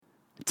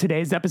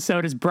Today's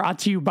episode is brought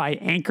to you by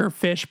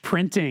Anchorfish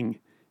Printing.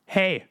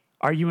 Hey,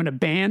 are you in a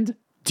band?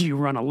 Do you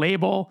run a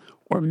label?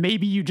 Or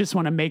maybe you just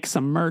want to make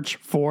some merch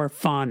for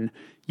fun?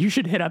 You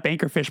should hit up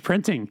Anchorfish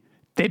Printing.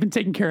 They've been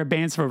taking care of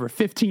bands for over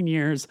 15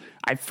 years.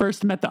 I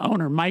first met the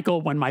owner,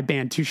 Michael, when my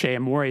band Touche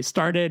Amore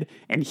started,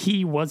 and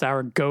he was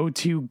our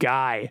go-to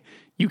guy.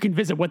 You can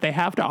visit what they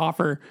have to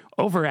offer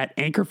over at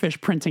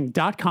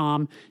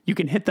anchorfishprinting.com. You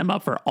can hit them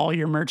up for all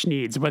your merch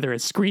needs, whether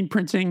it's screen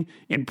printing,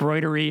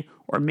 embroidery,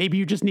 or maybe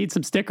you just need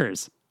some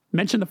stickers.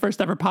 Mention the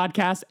First Ever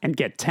Podcast and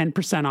get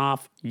 10%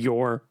 off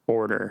your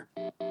order.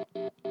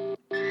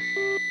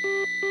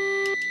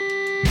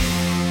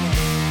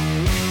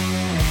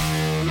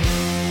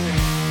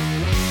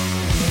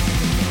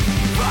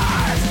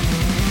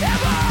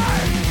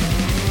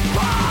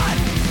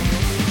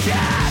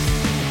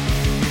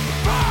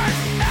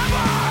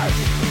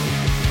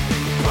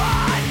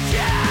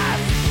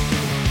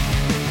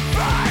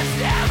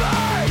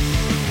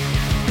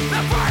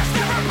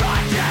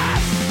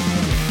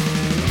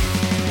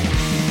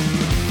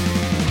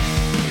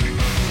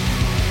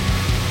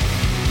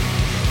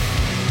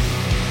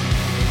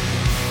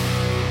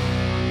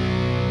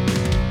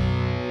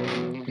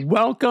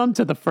 Welcome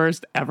to the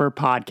First Ever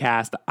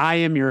Podcast. I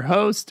am your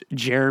host,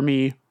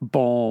 Jeremy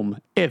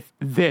Boehm. If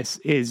this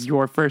is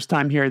your first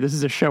time here, this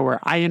is a show where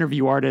I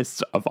interview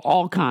artists of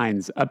all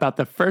kinds about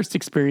the first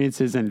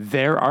experiences in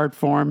their art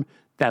form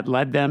that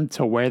led them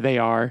to where they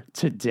are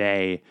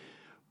today.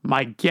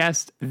 My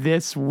guest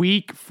this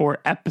week for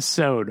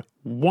episode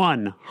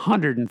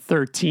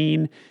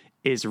 113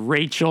 is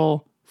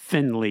Rachael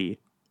Finley,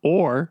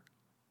 or,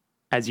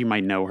 as you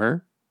might know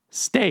her,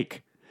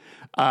 Steak.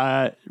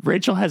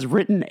 Rachael has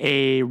written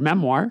a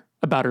memoir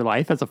about her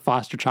life as a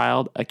foster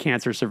child, a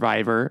cancer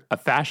survivor, a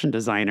fashion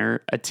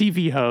designer, a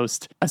TV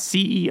host, a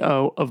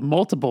CEO of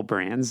multiple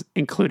brands,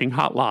 including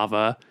Hot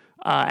Lava.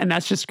 And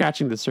that's just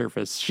scratching the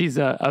surface. She's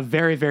a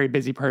very, very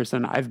busy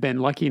person. I've been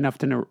lucky enough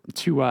to know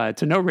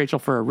Rachael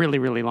for a really,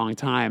 really long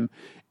time.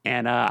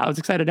 And I was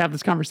excited to have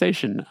this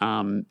conversation.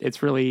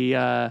 It's really...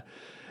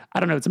 I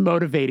don't know, it's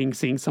motivating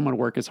seeing someone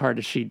work as hard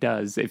as she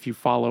does. If you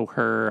follow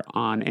her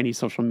on any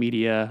social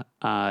media,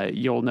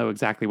 you'll know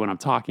exactly what I'm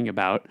talking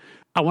about.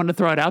 I want to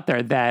throw it out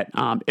there that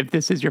if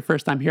this is your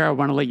first time here, I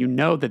want to let you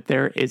know that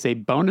there is a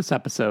bonus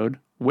episode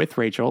with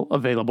Rachael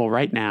available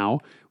right now.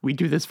 We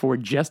do this for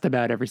just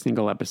about every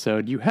single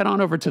episode. You head on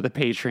over to the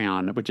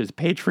Patreon, which is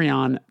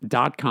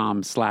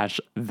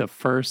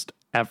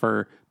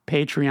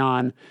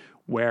patreon.com/thefirsteverpatreon.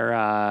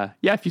 Where,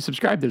 if you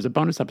subscribe, there's a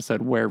bonus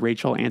episode where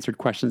Rachael answered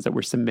questions that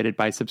were submitted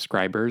by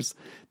subscribers.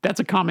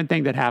 That's a common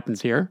thing that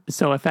happens here.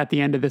 So if at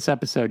the end of this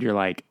episode, you're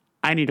like,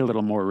 I need a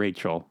little more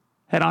Rachael,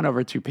 head on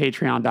over to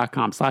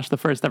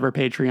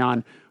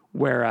patreon.com/thefirsteverpatreon,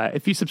 where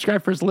if you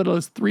subscribe for as little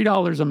as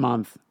 $3 a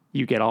month,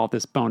 you get all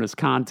this bonus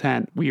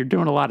content. We are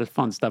doing a lot of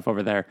fun stuff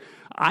over there.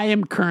 I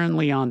am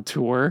currently on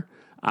tour.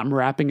 I'm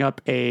wrapping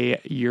up a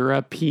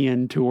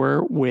European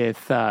tour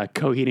with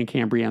Coheed and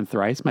Cambria and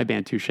Thrice. My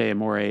band Touche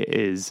Amore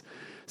is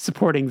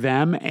supporting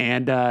them.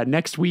 And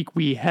next week,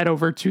 we head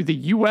over to the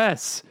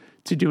U.S.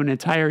 to do an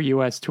entire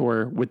U.S.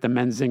 tour with the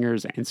Men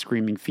Zingers and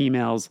Screaming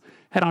Females.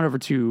 Head on over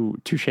to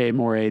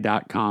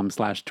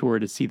toucheamore.com/tour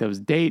to see those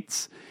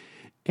dates.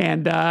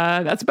 And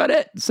that's about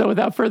it. So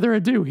without further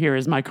ado, here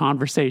is my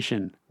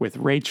conversation with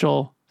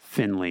Rachael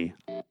Finley.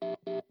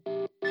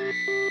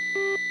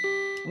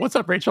 What's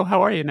up, Rachael?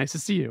 How are you? Nice to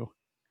see you.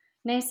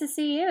 Nice to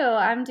see you.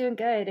 I'm doing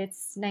good.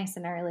 It's nice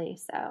and early,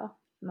 so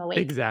I'm awake.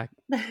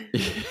 Exactly.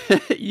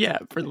 Yeah,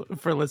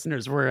 for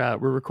listeners, we're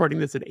recording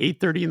this at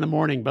 8:30 in the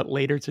morning, but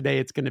later today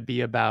it's going to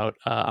be about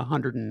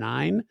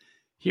 109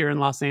 here in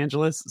Los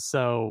Angeles.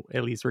 So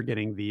at least we're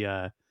getting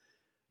the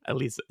at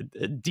least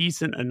a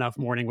decent enough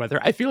morning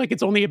weather. I feel like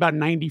it's only about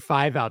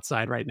 95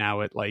 outside right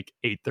now at like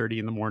 8:30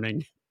 in the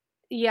morning.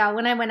 Yeah,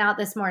 when I went out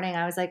this morning,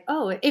 I was like,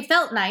 oh, it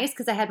felt nice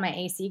because I had my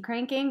AC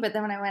cranking. But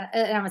then when I went,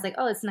 and I was like,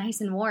 oh, it's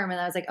nice and warm.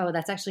 And I was like, oh,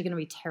 that's actually going to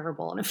be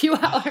terrible in a few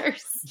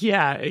hours.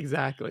 Yeah,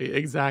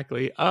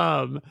 exactly.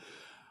 How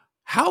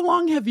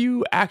long have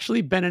you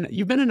actually been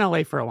you've been in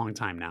LA for a long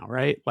time now,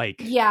 right?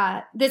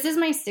 Yeah, this is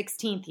my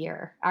 16th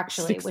year,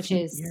 actually, which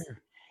is,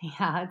 year.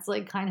 Yeah, it's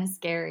like kind of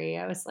scary.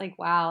 I was like,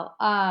 wow.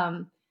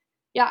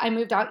 Yeah, I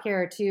moved out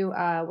here to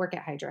work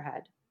at Hydra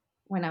Head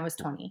when I was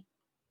 20.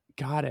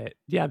 Got it.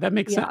 Yeah, that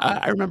makes sense.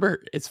 I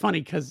remember, it's funny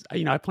because,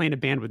 I play in a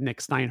band with Nick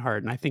Steinhardt,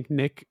 and I think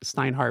Nick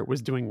Steinhardt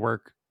was doing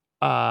work.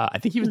 I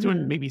think he was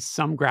doing maybe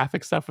some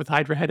graphic stuff with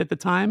Hydra Head at the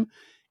time.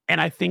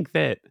 And I think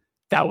that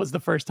was the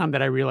first time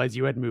that I realized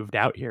you had moved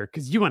out here,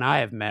 because you and I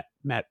have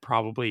met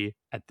probably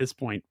at this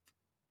point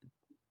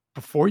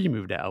before you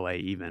moved to LA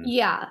even.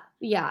 Yeah.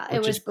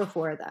 It was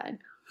before then.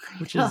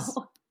 Which is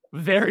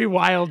very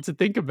wild to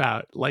think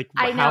about,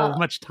 how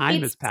much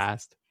time has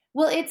passed.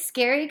 Well, it's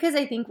scary because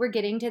I think we're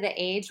getting to the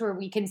age where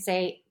we can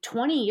say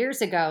 20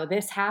 years ago,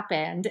 this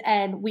happened.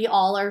 And we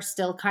all are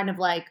still kind of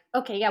like,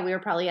 okay, yeah, we were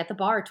probably at the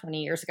bar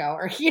 20 years ago,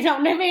 or,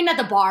 maybe not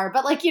the bar,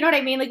 but you know what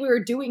I mean? Like we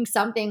were doing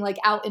something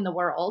out in the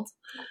world.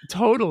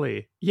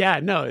 Totally. Yeah,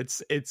 no,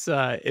 it's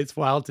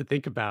wild to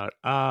think about.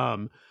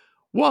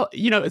 Well,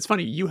 it's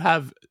funny. You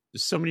have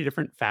so many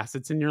different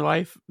facets in your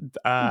life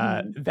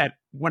Mhm. that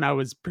when I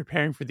was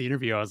preparing for the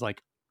interview, I was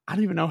like, I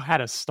don't even know how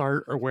to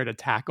start or where to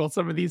tackle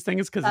some of these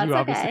things because you That's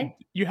obviously okay.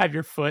 you have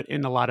your foot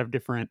in a lot of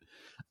different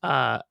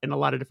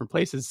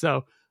places.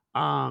 So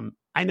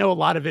I know a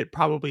lot of it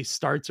probably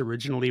starts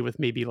originally with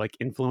maybe like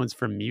influence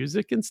from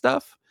music and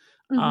stuff.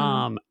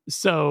 Mhm.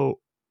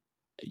 So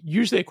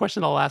usually a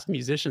question I'll ask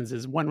musicians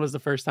is when was the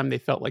first time they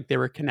felt like they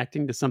were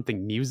connecting to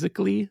something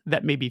musically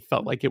that maybe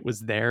felt like it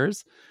was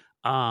theirs?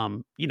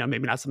 Maybe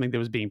not something that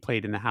was being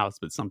played in the house,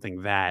 but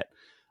something that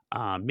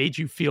made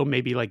you feel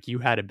maybe like you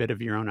had a bit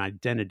of your own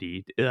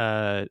identity. Do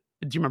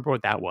you remember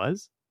what that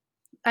was?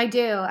 I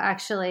do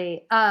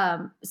actually.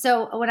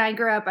 So when I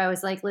grew up, I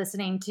was like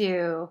listening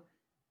to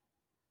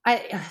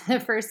I the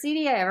first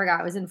CD I ever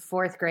got was in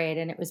fourth grade,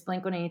 and it was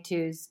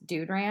Blink-182's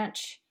Dude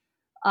Ranch.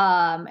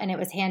 And it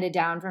was handed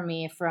down for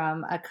me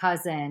from a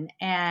cousin,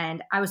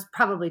 and I was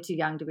probably too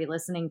young to be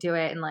listening to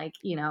it, and like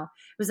it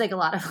was like a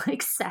lot of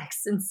like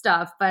sex and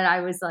stuff, but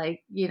I was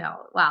like,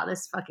 wow,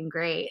 this is fucking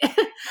great.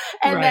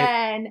 And Right.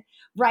 then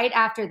right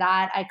after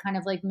that, I kind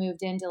of like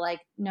moved into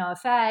like no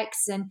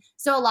effects, and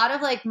so a lot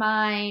of like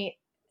my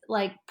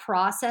like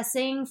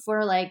processing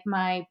for like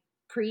my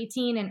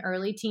preteen and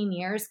early teen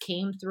years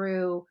came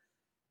through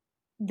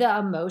the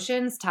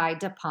emotions tied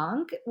to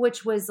punk,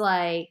 which was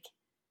like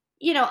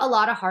a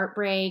lot of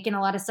heartbreak and a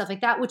lot of stuff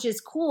like that, which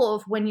is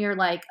cool when you're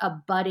like a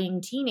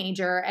budding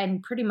teenager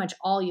and pretty much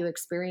all you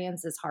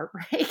experience is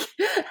heartbreak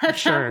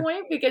at that Sure.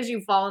 point because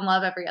you fall in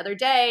love every other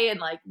day and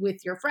like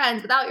with your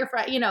friends, without your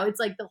friend, it's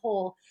like the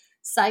whole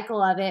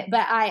cycle of it.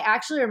 But I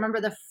actually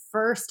remember the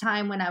first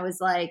time when I was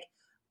like,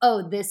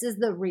 oh, this is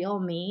the real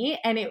me.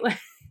 And it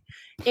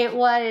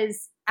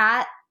was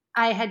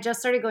I had just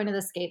started going to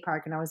the skate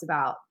park and I was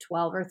about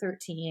 12 or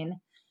 13,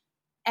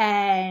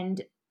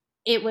 and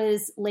it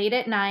was late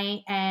at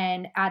night,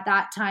 and at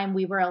that time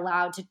we were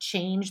allowed to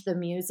change the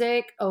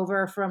music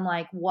over from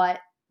like what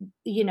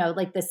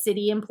like the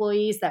city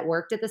employees that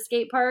worked at the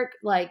skate park,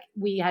 like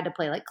we had to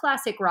play like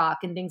classic rock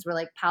and things were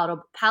like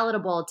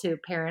palatable to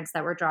parents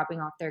that were dropping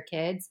off their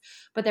kids.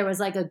 But there was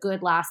like a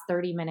good last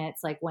 30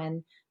 minutes, like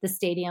when the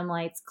stadium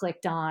lights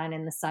clicked on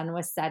and the sun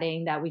was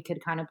setting, that we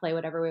could kind of play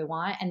whatever we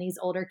want, and these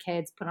older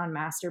kids put on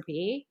Master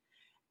P,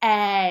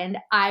 and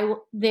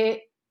the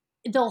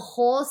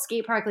whole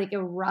skate park like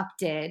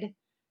erupted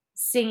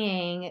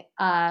singing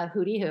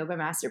Hootie Hoo by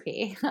Master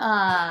P.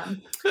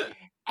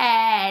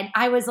 And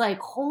I was like,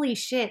 holy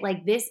shit,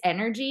 like this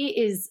energy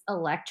is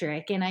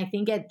electric. And I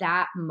think at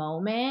that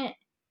moment,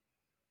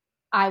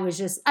 I was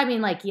just, I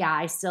mean, like, yeah,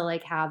 I still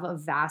like have a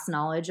vast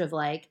knowledge of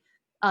like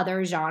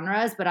other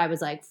genres, but I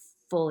was like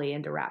fully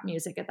into rap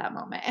music at that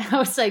moment. I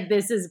was like,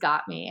 this has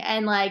got me.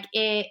 And like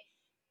it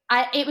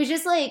was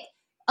just like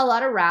a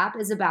lot of rap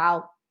is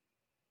about,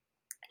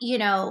 you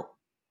know,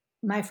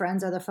 my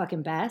friends are the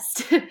fucking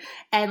best.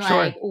 And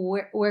like Sure.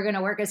 we're going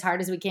to work as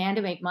hard as we can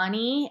to make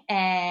money,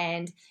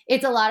 and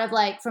it's a lot of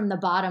like from the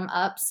bottom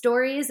up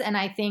stories. And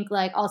I think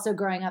like also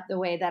growing up the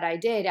way that I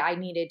did, I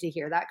needed to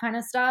hear that kind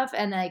of stuff,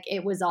 and like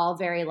it was all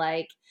very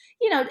like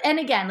and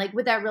again like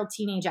with that real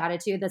teenage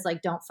attitude that's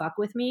like don't fuck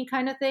with me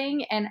kind of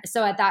thing. And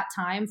so at that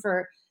time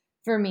for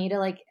me to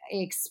like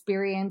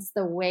experience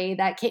the way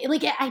that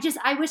like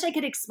I wish I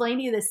could explain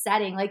to you the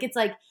setting. Like it's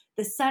like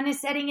the sun is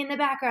setting in the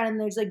background and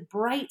there's like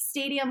bright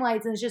stadium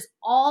lights and it's just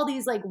all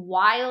these like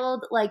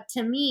wild, like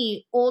to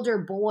me, older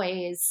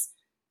boys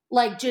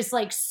like just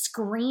like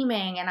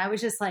screaming. And I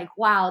was just like,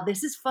 wow,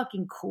 this is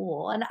fucking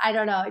cool. And I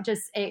don't know,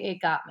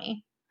 it got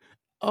me.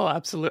 Oh,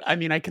 absolutely. I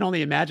mean, I can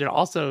only imagine.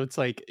 Also, it's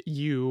like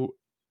you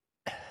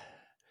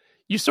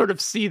sort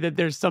of see that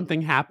there's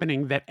something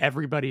happening that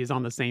everybody is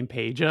on the same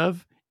page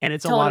of, and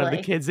it's a lot of the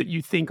Totally. kids that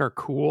you think are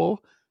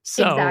cool.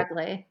 So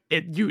Exactly.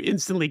 you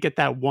instantly get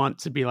that want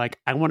to be like,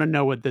 I want to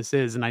know what this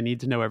is, and I need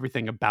to know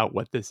everything about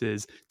what this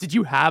is. Did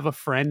you have a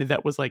friend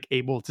that was like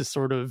able to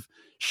sort of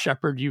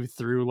shepherd you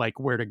through like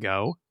where to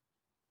go?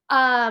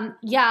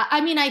 Yeah,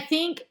 I mean, I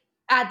think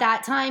at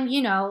that time,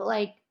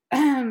 like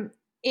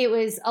it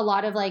was a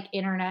lot of like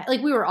internet,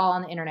 like we were all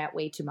on the internet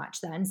way too much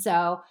then.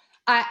 So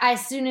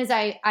as soon as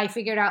I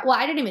figured out, well,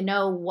 I didn't even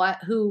know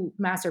who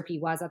Master P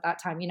was at that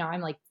time.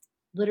 I'm like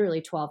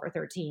literally 12 or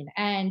 13.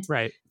 And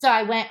Right. so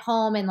I went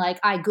home and like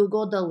I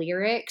Googled the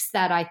lyrics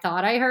that I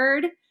thought I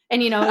heard.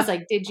 And it was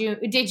like, did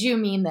you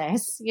mean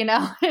this?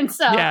 And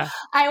so Yeah.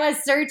 I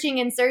was searching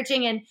and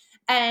searching,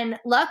 and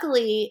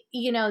luckily,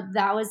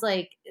 that was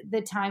like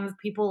the time of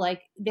people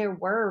like there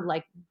were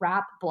like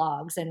rap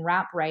blogs and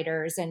rap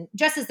writers, and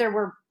just as there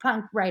were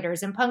punk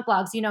writers and punk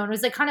blogs, and it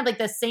was like kind of like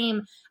the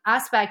same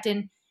aspect.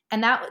 And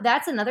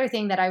that's another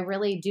thing that I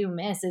really do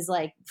miss is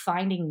like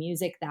finding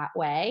music that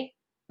way,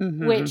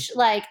 Hmm. which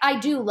like I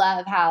do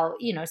love how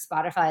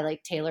Spotify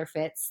like tailor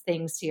fits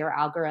things to your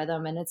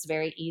algorithm and it's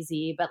very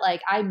easy, but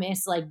like I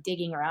miss like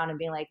digging around and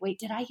being like, wait,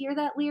 did I hear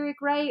that lyric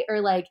right?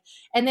 Or like,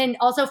 and then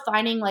also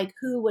finding like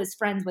who was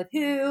friends with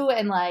who,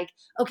 and like,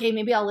 okay,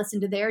 maybe I'll listen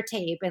to their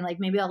tape, and like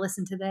maybe I'll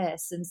listen to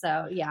this. And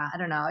so yeah, I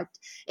don't know,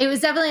 it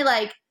was definitely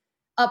like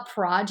a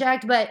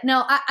project. But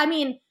no, I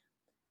mean,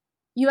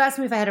 You asked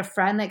me if I had a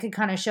friend that could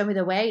kind of show me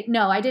the way.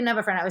 No, I didn't have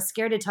a friend. I was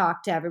scared to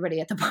talk to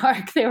everybody at the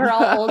park. They were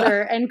all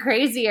older and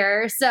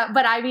crazier. So,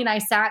 but I mean, I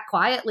sat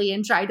quietly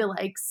and tried to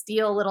like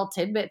steal little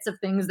tidbits of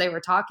things they were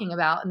talking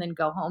about and then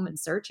go home and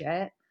search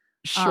it.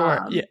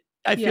 Sure. Yeah.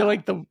 I feel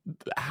like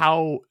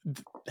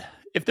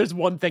if there's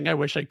one thing I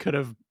wish I could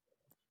have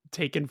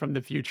taken from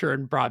the future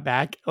and brought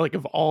back, like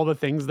of all the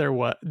things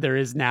there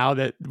is now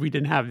that we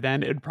didn't have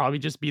then, it'd probably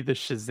just be the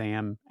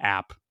Shazam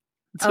app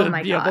to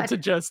be able to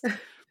just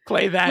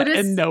play that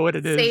and know what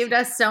it is. Saved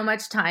us so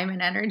much time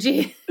and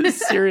energy.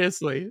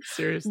 Seriously.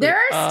 There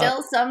are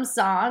still some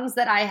songs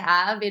that I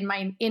have in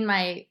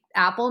my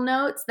Apple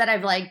Notes that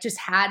I've like just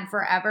had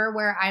forever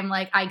where I'm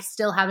like, I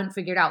still haven't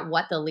figured out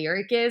what the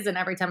lyric is. And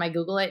every time I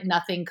Google it,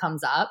 nothing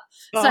comes up.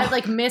 So I've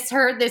like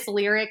misheard this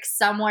lyric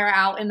somewhere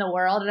out in the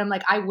world. And I'm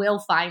like, I will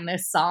find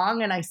this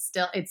song. And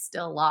it's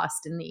still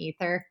lost in the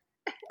ether.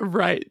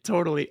 Right.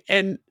 Totally.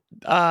 And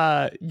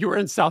you were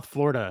in South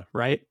Florida,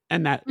 right?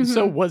 And that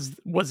so was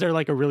there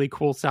like a really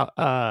cool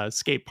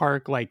skate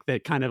park like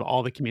that kind of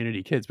all the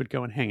community kids would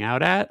go and hang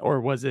out at, or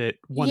was it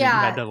one that you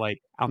had to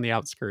like on the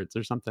outskirts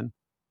or something?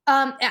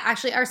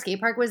 Actually our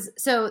skate park was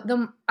now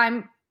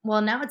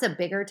it's a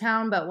bigger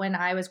town, but when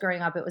I was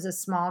growing up it was a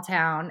small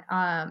town.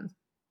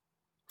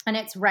 And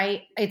it's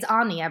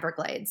on the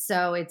Everglades.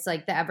 So it's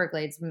like the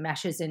Everglades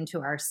meshes into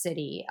our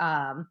city.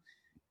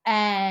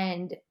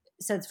 And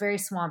so it's very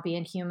swampy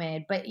and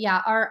humid. But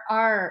yeah,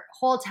 our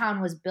whole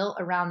town was built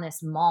around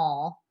this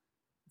mall,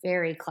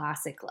 very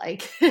classic,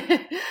 like,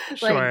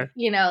 Sure.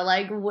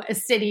 like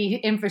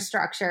city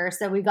infrastructure.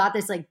 So we got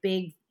this like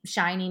big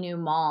shiny new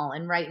mall,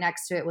 and right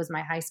next to it was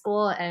my high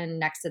school, and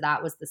next to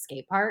that was the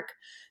skate park.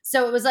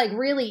 So it was like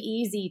really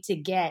easy to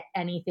get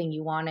anything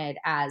you wanted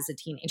as a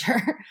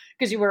teenager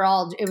because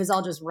it was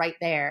all just right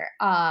there.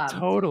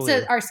 Totally.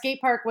 So our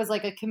skate park was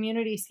like a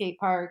community skate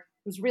park.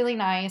 It was really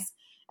nice.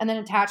 And then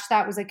attached to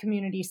that was a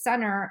community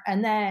center.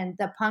 And then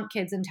the punk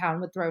kids in town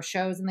would throw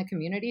shows in the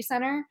community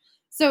center.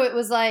 So it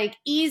was like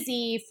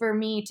easy for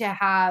me to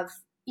have,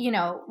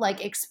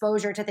 like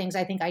exposure to things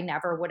I think I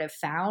never would have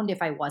found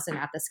if I wasn't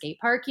at the skate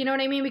park. You know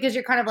what I mean? Because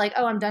you're kind of like,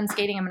 oh, I'm done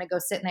skating. I'm going to go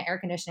sit in the air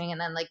conditioning. And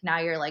then like now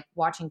you're like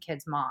watching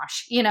kids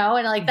mosh, and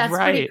like that's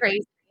pretty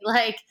crazy.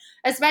 Like,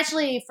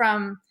 especially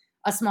from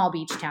a small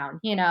beach town,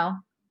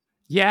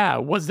 Yeah.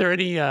 Was there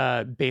any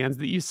bands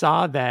that you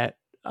saw that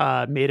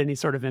made any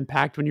sort of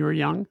impact when you were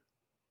young?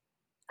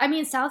 I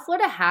mean, South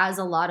Florida has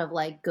a lot of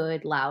like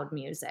good loud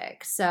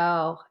music,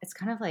 so it's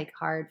kind of like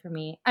hard for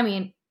me. I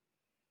mean,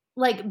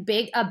 like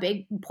a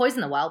big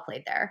Poison the Well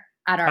played there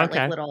at our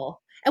like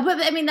little.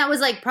 I mean, that was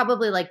like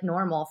probably like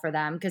normal for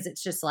them because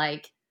it's just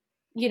like,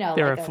 they're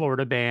like a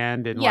Florida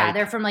band, and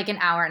they're from like an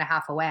hour and a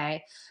half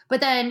away.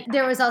 But then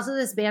there was also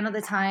this band at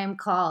the time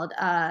called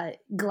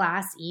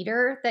Glass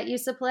Eater that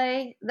used to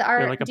play the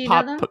art. They're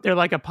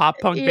like a pop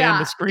punk band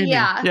with screaming.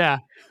 Yeah.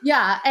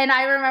 And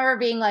I remember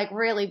being like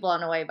really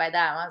blown away by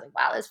that. And I was like,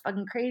 wow, that's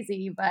fucking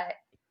crazy. But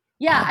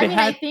yeah,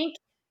 I think.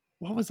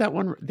 What was that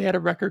one? They had a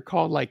record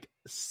called like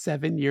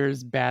 7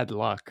 Years Bad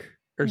Luck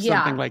or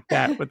something like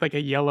that with like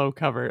a yellow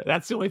cover.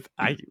 That's the only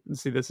I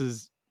see. This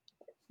is.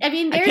 I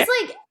mean, there's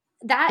like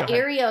that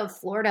area of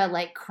Florida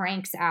like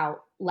cranks out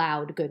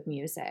loud, good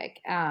music.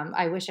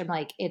 I wish I'm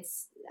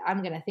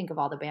going to think of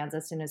all the bands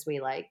as soon as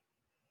we like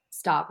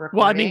stop recording.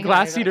 Well, I mean,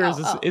 Glass Eaters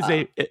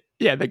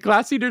the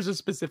Glass Eaters is a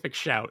specific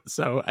shout.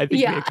 So I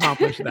think we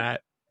accomplished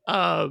that.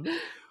 What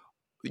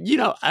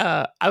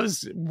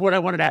I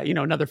wanted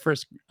to, another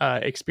first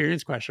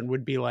experience question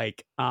would be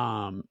like,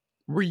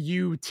 were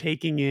you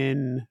taking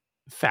in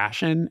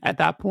fashion at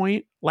that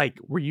point? Like,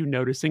 were you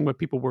noticing what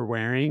people were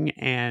wearing?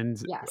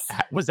 And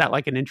was that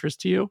like an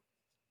interest to you?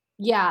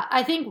 Yeah,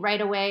 I think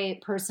right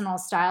away, personal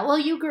style. Well,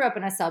 you grew up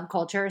in a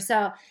subculture.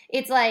 So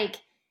it's like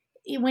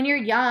when you're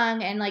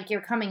young and like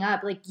you're coming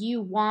up, like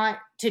you want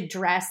to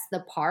dress the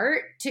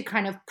part to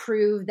kind of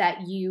prove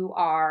that you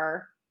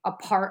are a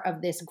part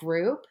of this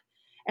group.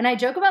 And I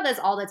joke about this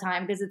all the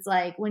time because it's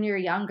like when you're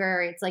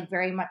younger, it's like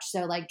very much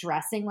so like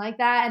dressing like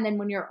that. And then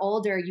when you're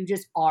older, you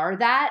just are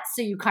that.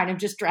 So you kind of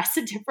just dress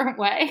a different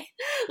way.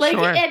 Like,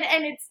 sure.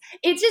 and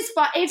it's just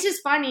fun. It's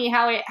just funny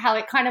how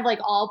it kind of like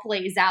all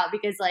plays out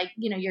because like,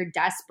 you're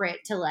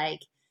desperate to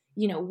like,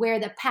 wear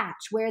the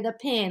patch, wear the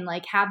pin,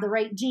 like have the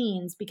right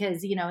jeans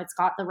because, it's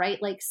got the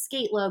right like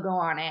skate logo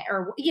on it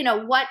or,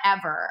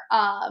 whatever.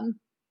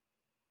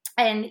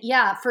 And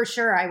yeah, for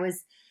sure.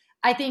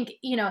 I think,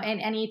 in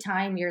any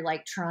time you're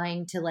like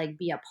trying to like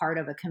be a part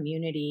of a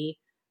community,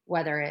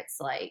 whether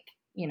it's like,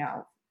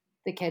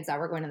 the kids that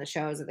were going to the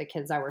shows or the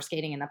kids that were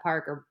skating in the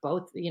park or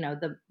both,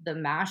 the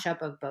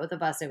mashup of both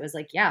of us, it was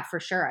like, yeah, for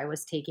sure. I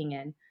was taking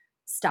in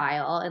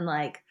style and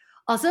like,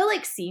 also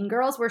like scene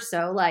girls were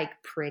so like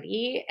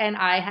pretty and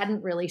I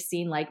hadn't really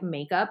seen like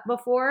makeup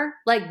before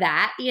like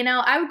that,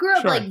 I grew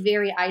up like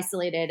very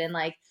isolated and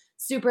like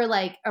super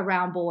like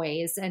around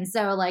boys. And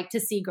so like to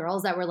see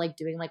girls that were like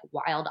doing like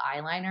wild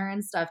eyeliner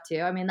and stuff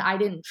too. I mean, I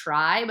didn't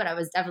try, but I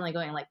was definitely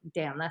going like,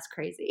 damn, that's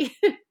crazy.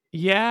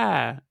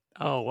 Yeah.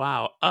 Oh,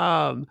 wow.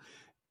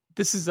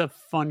 this is a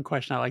fun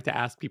question I like to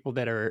ask people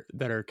that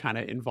are kind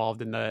of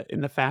involved in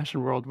the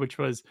fashion world, which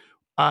was,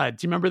 do you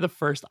remember the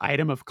first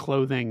item of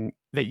clothing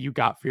that you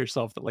got for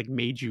yourself that like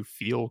made you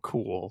feel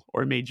cool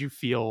or made you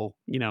feel,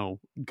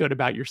 good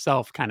about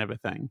yourself, kind of a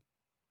thing?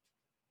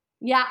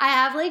 Yeah, I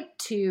have like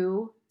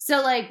two.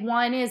 So like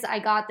one is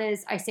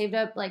I saved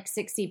up like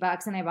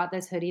 $60 and I bought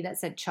this hoodie that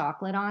said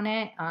chocolate on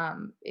it.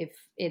 If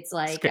it's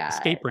like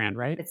Skate brand,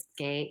 right? it's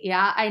skate.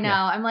 Yeah, I know.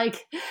 Yeah.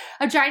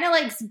 I'm trying to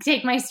like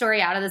take my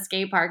story out of the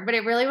skate park, but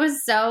it really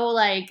was so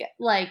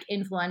like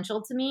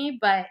influential to me.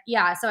 But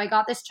yeah, so I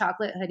got this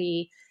chocolate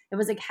hoodie. It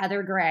was like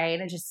heather gray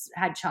and it just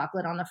had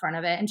chocolate on the front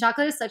of it. And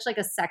chocolate is such like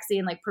a sexy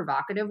and like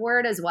provocative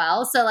word as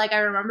well. So like I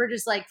remember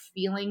just like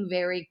feeling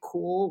very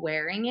cool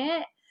wearing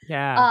it.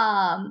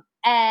 Yeah.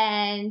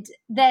 And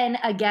then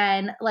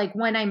again, like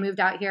when I moved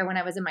out here when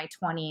I was in my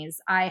 20s,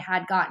 I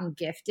had gotten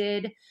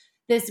gifted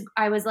this.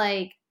 I was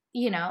like,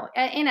 in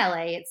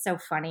LA, it's so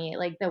funny,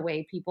 like the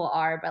way people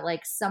are, but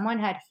like someone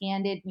had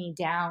handed me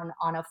down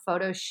on a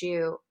photo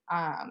shoot,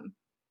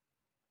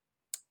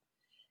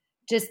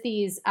 just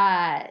these,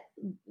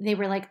 they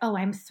were like, oh,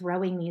 I'm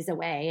throwing these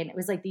away. And it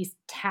was like these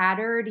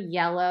tattered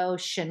yellow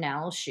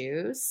Chanel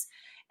shoes.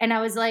 And I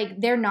was like,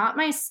 they're not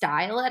my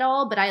style at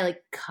all, but I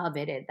like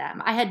coveted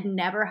them. I had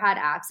never had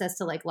access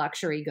to like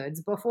luxury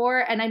goods before.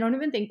 And I don't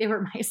even think they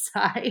were my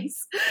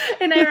size.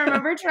 And I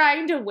remember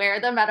trying to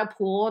wear them at a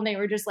pool and they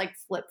were just like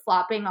flip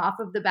flopping off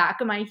of the back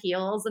of my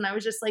heels. And I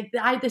was just like,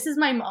 this is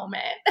my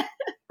moment.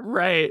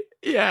 Right.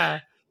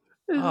 Yeah.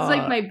 This is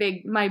like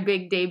my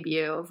big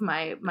debut of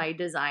my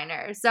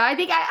designer. So I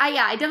think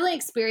I definitely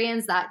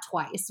experienced that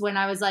twice when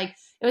I was like,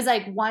 it was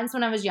like once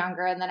when I was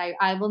younger, and then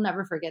I will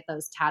never forget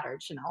those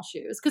tattered Chanel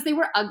shoes because they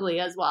were ugly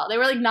as well. They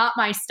were like not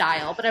my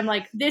style, but I'm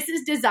like, this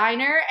is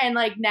designer, and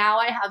like now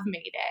I have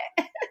made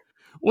it.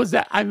 Was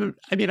that, I'm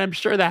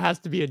sure that has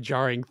to be a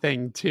jarring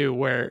thing too,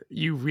 where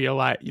you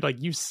realize,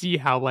 like, you see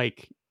how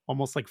like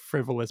almost like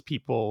frivolous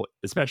people,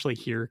 especially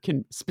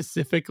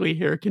specifically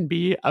here, can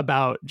be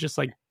about just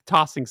like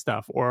tossing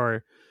stuff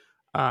or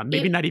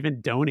maybe not even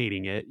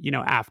donating it,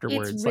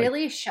 afterwards.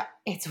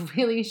 It's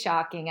really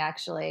shocking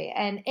actually.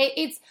 And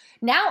it's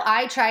now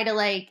I try to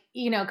like,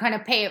 kind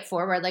of pay it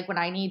forward. Like when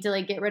I need to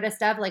like get rid of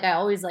stuff, like I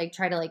always like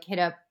try to like hit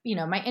up,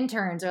 my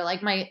interns or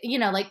like my,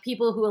 like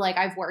people who like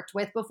I've worked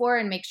with before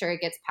and make sure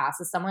it gets passed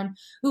to someone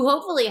who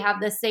hopefully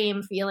have the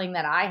same feeling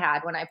that I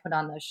had when I put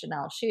on those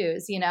Chanel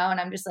shoes, and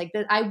I'm just like,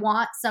 I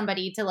want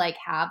somebody to like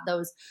have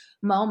those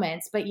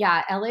moments. But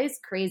yeah, LA is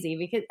crazy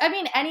because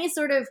any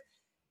sort of,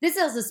 this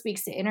also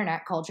speaks to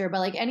internet culture, but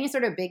like any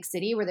sort of big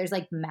city where there's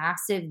like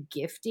massive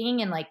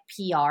gifting and like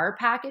PR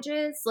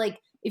packages, like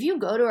if you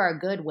go to our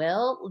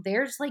Goodwill,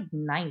 there's like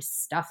nice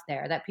stuff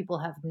there that people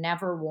have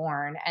never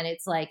worn. And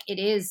it's like, it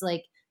is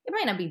like, it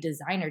might not be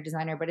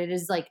designer, but it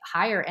is like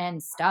higher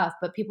end stuff.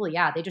 But people,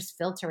 yeah, they just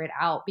filter it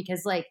out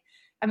because like,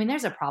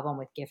 there's a problem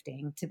with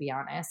gifting, to be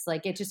honest.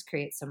 Like it just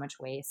creates so much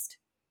waste.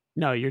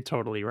 No, you're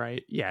totally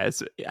right. Yeah.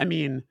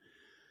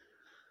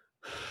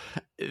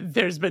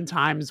 There's been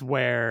times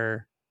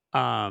where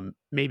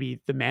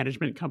maybe the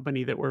management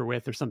company that we're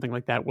with or something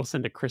like that will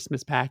send a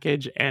Christmas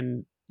package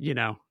and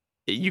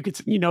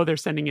they're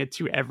sending it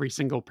to every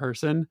single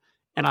person,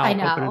 and I'll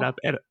open it up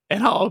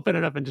and I'll open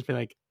it up and just be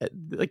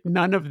like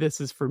none of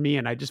this is for me,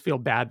 and I just feel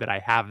bad that I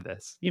have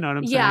this, you know what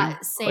I'm saying? Yeah,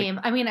 same.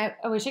 Like,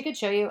 I wish I could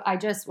show you. I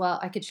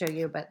could show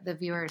you, but the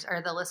viewers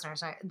or the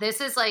listeners,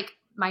 this is like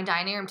my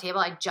dining room table.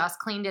 I just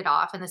cleaned it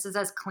off and this is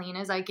as clean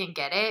as I can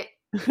get it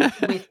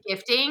with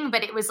gifting,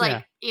 but it was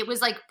like it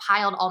was like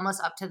piled almost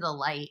up to the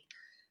light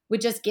with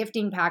just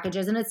gifting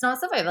packages, and it's not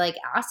stuff I've like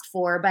asked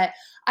for, but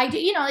I do,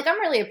 like I'm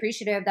really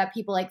appreciative that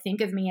people like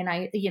think of me, and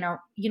I,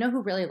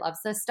 who really loves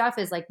this stuff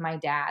is like my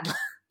dad.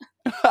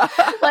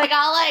 Like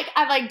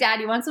I'm like,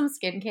 Dad, you want some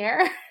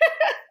skincare?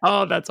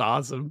 Oh, that's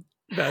awesome.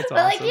 That's but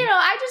awesome. Like,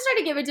 I just try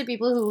to give it to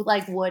people who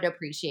like would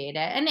appreciate it,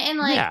 and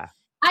like. Yeah.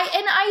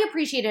 I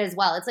appreciate it as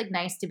well. It's like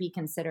nice to be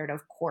considered,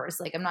 of course.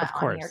 Like I'm not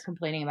on here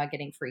complaining about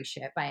getting free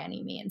shit by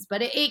any means,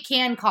 but it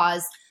can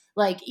cause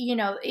like,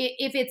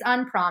 if it's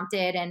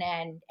unprompted and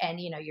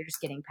you're just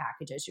getting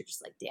packages, you're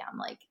just like, damn,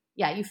 like,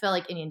 yeah, you feel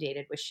like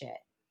inundated with shit.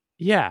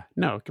 Yeah,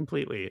 no,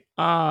 completely.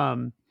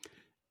 And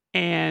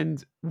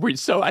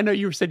so I know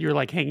you said you were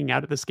like hanging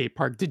out at the skate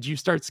park. Did you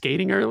start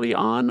skating early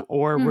on,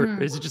 or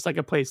is it just like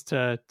a place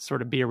to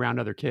sort of be around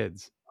other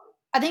kids?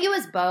 I think it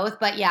was both,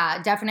 but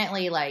yeah,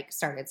 definitely like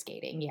started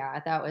skating. Yeah,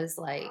 that was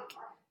like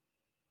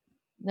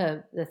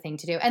the thing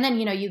to do. And then,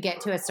 you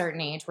get to a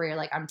certain age where you're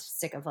like, I'm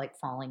sick of like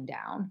falling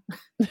down.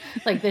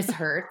 Like this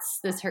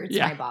hurts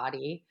my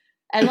body.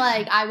 And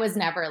like, I was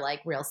never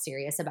like real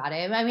serious about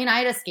it. I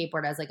had a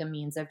skateboard as like a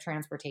means of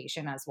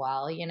transportation as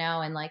well,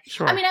 and like,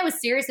 sure. I was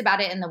serious about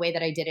it in the way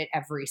that I did it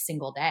every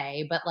single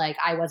day, but like,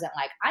 I wasn't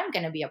like, I'm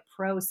going to be a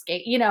pro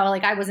skate,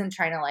 like I wasn't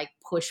trying to like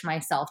push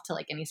myself to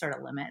like any sort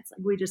of limits.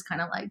 Like we just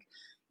kind of like,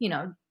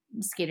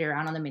 skated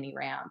around on the mini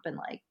ramp and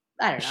like,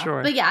 I don't know.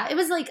 Sure. But yeah, it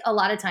was like a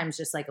lot of times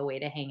just like a way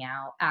to hang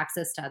out,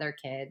 access to other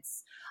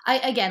kids.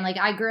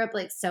 I grew up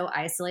like so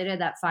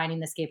isolated that finding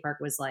the skate park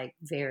was like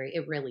very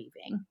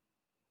relieving.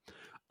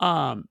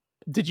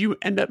 Did you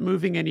end up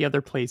moving any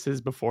other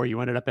places before you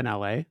ended up in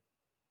LA?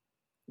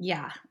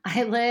 Yeah,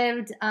 I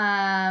lived,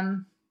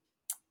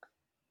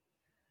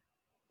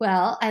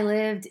 well, I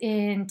lived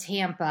in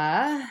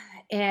Tampa,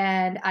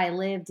 and I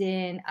lived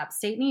in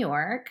upstate New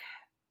York,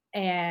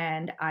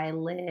 and I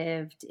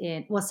lived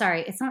in, well,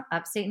 sorry, it's not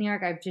upstate New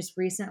York. I've just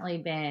recently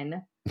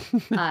been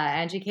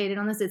educated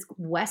on this. It's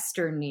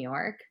Western New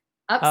York.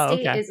 Oh,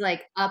 Upstate okay. is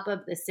like up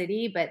of the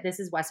city, but this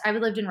is West. I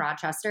lived in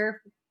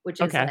Rochester,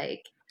 which is Okay.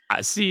 like,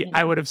 See, you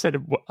I know, would have said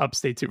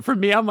upstate too. For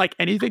me, I'm like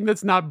anything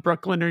that's not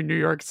Brooklyn or New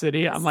York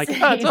City, I'm like, oh,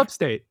 it's same.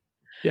 upstate.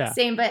 Yeah.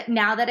 Same, but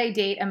now that I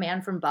date a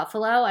man from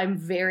Buffalo, I'm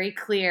very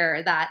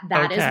clear that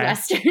that is Okay.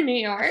 Western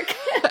New York.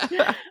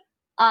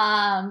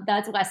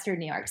 That's Western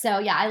New York. So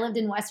yeah, I lived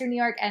in Western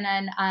New York, and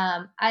then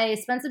I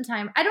spent some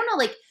time. I don't know,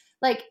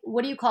 like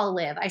what do you call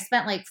live? I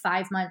spent like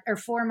 5 months or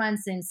 4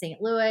 months in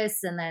St. Louis,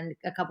 and then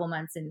a couple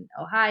months in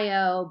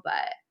Ohio.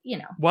 But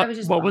I What was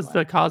just what was the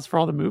bumbling. cause for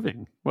all the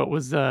moving? What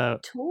was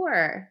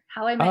Tour,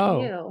 How I Met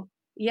oh, You.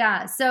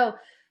 Yeah. So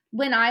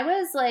when I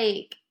was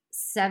like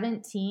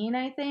 17,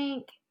 I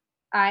think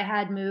I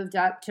had moved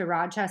up to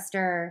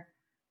Rochester,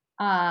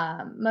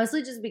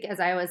 mostly just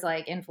because I was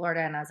like in Florida,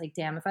 and I was like,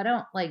 damn, if I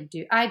don't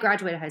I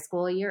graduated high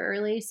school a year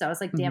early. So I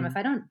was like, damn, mhm. if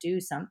I don't do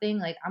something,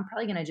 like I'm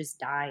probably going to just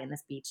die in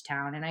this beach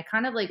town. And I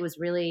kind of like was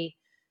really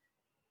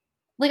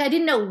like, I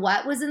didn't know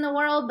what was in the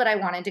world, but I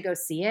wanted to go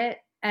see it.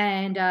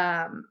 And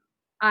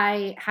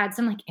I had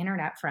some like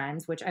internet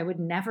friends, which I would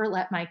never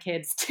let my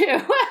kids do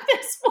at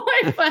this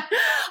point. But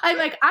I'm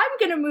like, I'm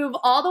going to move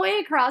all the way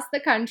across the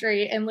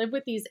country and live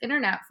with these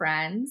internet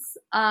friends,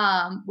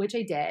 which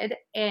I did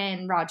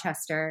in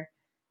Rochester.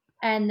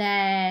 And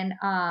then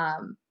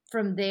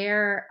from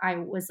there, I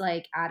was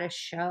like at a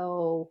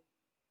show.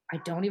 I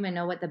don't even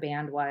know what the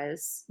band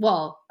was.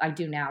 Well, I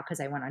do now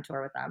because I went on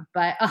tour with them.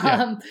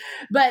 Yeah.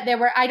 But there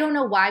were, I don't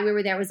know why we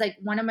were there. It was like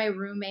one of my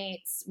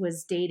roommates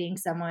was dating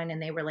someone,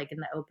 and they were like in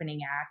the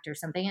opening act or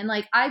something. And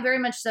like I very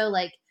much so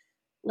like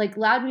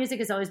loud music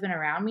has always been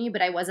around me,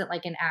 but I wasn't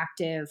like an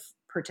active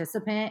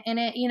participant in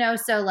it,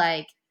 So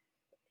like,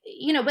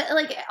 but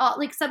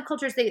like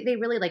subcultures, they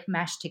really like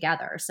mesh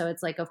together. So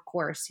it's like, of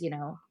course,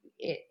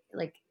 it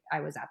like I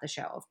was at the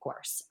show, of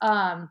course.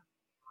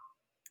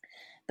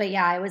 But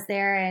yeah, I was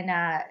there,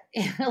 and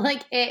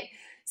like it.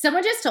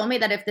 Someone just told me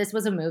that if this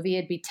was a movie,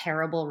 it'd be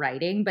terrible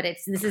writing, but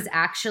this is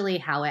actually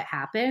how it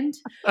happened.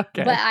 But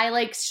Okay. I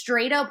like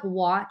straight up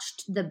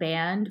watched the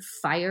band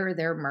fire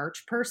their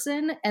merch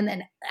person, and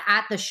then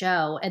at the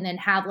show, and then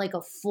have like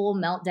a full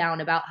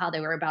meltdown about how they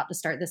were about to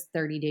start this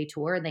 30-day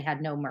tour, and they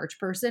had no merch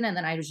person, and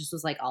then I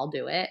was like, I'll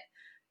do it.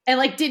 And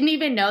like didn't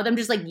even know them,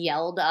 just like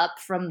yelled up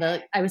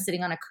I was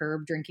sitting on a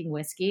curb drinking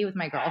whiskey with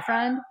my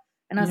girlfriend.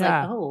 And I was like,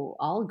 Yeah. oh,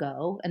 I'll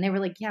go. And they were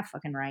like, yeah,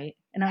 fucking right.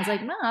 And I was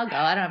like, no, I'll go.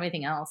 I don't have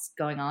anything else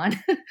going on.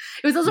 It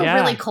was also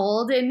really Yeah.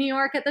 cold in New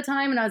York at the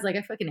time. And I was like,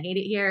 I fucking hate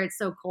it here. It's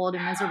so cold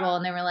and miserable.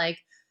 And they were like,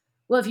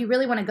 well, if you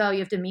really want to go, you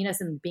have to meet us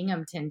in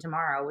Binghamton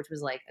tomorrow, which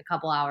was like a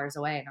couple hours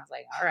away. And I was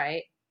like, all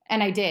right.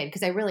 And I did,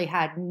 because I really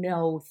had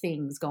no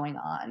things going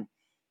on.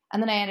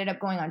 And then I ended up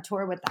going on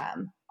tour with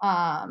them.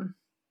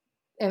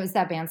 It was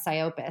that band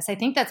Psyopus. I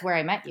think that's where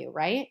I met you,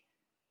 right?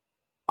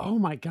 Oh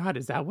my God,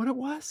 is that what it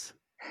was?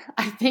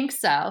 I think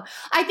so.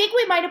 I think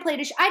we might have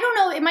played I don't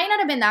know. It might not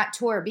have been that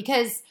tour,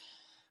 because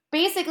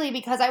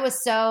I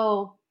was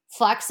so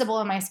flexible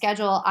in my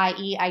schedule,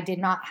 i.e. I did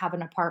not have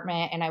an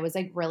apartment, and I was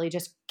like really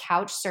just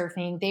couch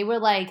surfing.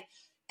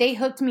 They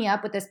hooked me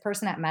up with this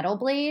person at Metal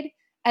Blade,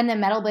 and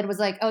then Metal Blade was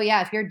like, oh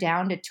yeah, if you're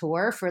down to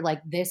tour for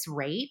like this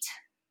rate,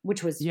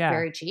 which was Yeah.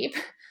 very cheap,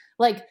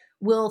 like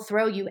we'll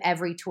throw you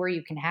every tour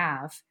you can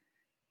have.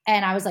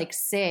 And I was like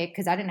sick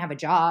because I didn't have a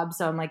job.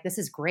 So I'm like, this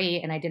is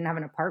great. And I didn't have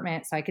an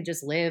apartment, so I could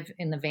just live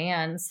in the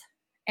vans.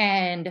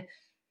 And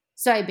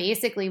so I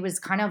basically was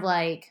kind of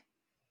like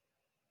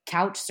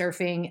couch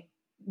surfing,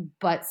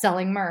 but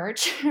selling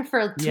merch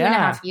for two and a Yeah.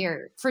 half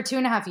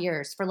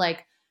years, for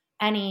like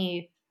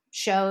any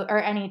show or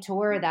any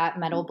tour that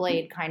Metal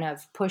Blade kind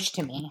of pushed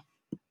to me.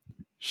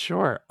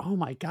 Sure. Oh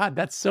my God,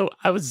 that's so.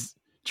 I was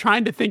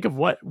trying to think of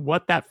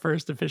what that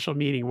first official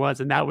meeting was,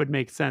 and that would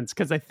make sense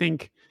because I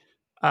think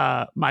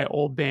my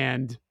old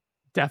band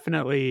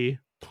definitely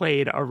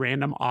played a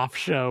random off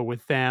show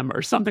with them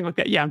or something like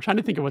that. Yeah, I'm trying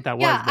to think of what that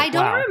was, Yeah, but I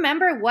don't wow.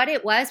 remember what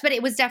it was, but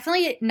it was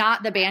definitely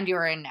not the band you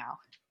are in now.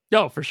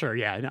 Oh, for sure.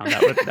 Yeah, no,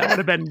 that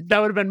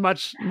would have been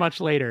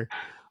much later.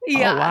 Oh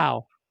Yeah.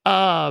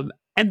 wow.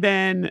 And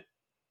then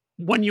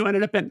when you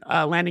ended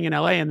up landing in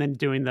LA and then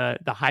doing the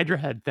Hydra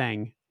Head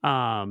thing,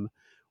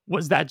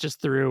 was that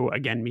just through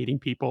again meeting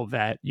people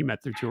that you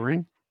met through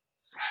touring?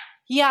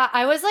 Yeah,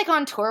 I was like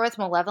on tour with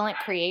Malevolent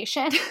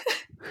Creation.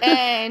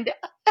 And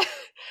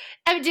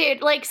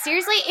dude, like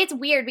seriously, it's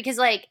weird because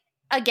like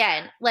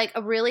again, like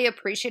I'm really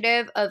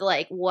appreciative of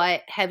like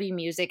what heavy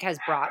music has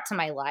brought to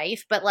my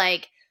life, but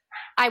like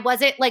I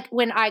wasn't like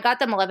when I got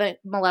the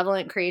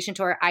Malevolent Creation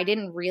tour, I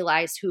didn't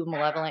realize who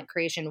Malevolent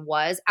Creation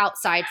was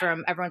outside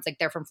from everyone's like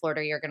they're from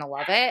Florida, you're going to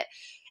love it.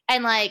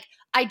 And like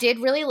I did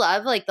really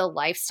love like the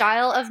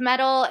lifestyle of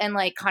metal and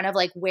like kind of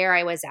like where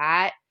I was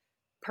at.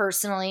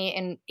 personally,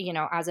 and,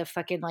 as a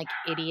fucking like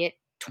idiot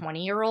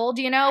 20-year-old,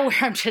 where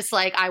I'm just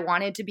like, I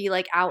wanted to be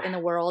like out in the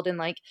world and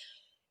like,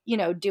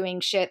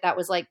 doing shit that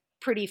was like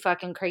pretty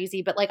fucking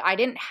crazy. But like, I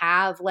didn't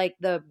have like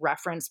the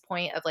reference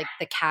point of like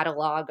the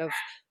catalog of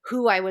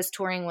who I was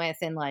touring with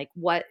and like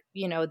what,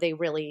 they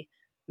really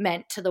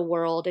meant to the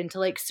world and to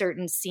like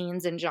certain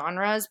scenes and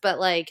genres. But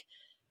like,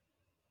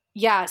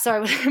 yeah, so I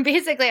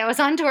was I was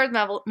on tour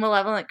with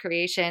Malevolent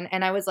Creation,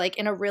 and I was like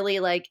in a really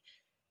like,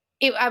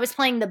 I was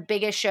playing the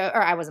biggest show,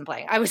 or I wasn't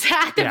playing. I was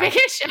at the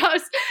biggest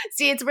shows.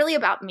 See, it's really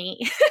about me.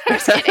 I'm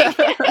just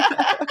kidding.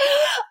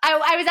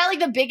 I was at like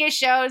the biggest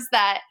shows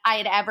that I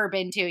had ever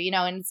been to,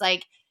 and it's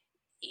like,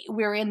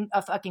 we're in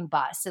a fucking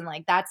bus, and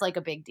like, that's like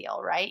a big deal,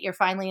 right? You're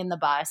finally in the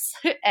bus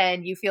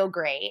and you feel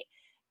great.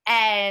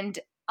 And,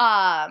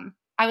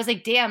 I was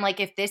like, damn, like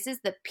if this is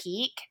the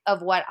peak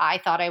of what I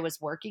thought I was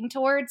working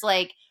towards,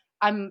 like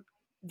I'm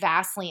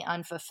vastly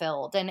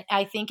unfulfilled. And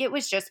I think it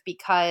was just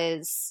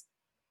because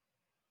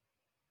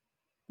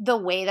the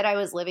way that I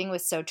was living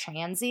was so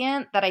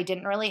transient that I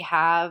didn't really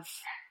have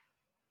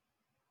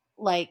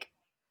like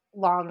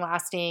long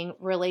lasting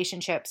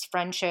relationships,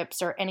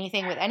 friendships, or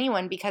anything with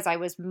anyone, because I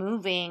was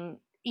moving,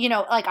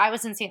 like I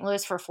was in St.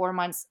 Louis for 4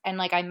 months, and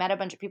like I met a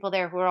bunch of people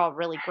there who were all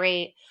really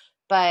great,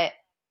 but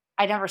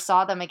I never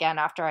saw them again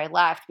after I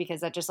left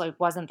because that just like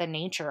wasn't the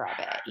nature of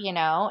it,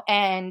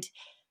 and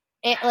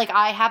it like,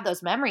 I have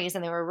those memories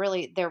and they're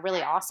really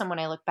awesome when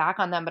I look back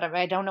on them, but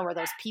I don't know where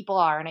those people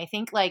are. And I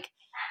think like,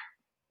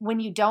 when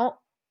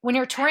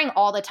you're touring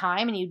all the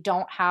time and you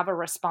don't have a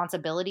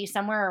responsibility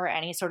somewhere or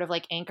any sort of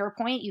like anchor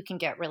point, you can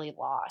get really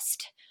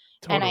lost.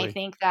 Totally. And I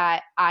think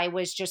that I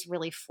was just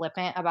really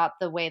flippant about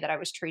the way that I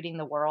was treating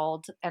the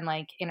world, and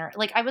like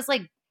I was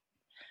like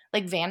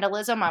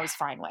vandalism I was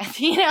fine with,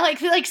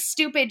 like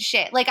stupid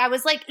shit. Like I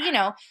was like,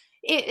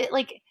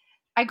 like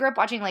I grew up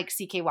watching like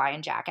CKY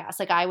and Jackass.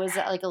 Like I was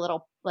like a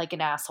little like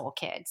an asshole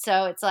kid.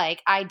 So it's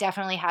like I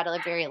definitely had a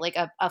very like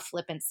a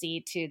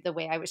flippancy to the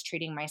way I was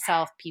treating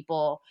myself,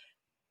 people,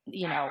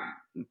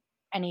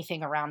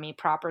 anything around me,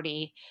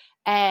 property.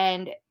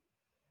 And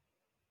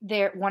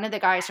one of the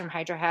guys from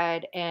Hydra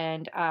Head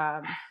and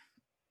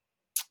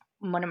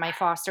one of my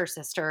foster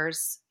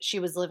sisters, she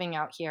was living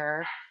out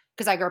here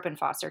because I grew up in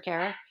foster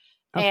care.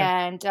 Okay.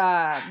 And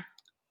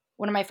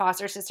one of my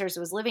foster sisters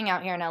was living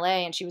out here in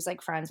LA, and she was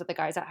like friends with the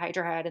guys at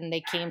Hydra Head, and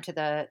they came to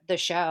the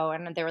show,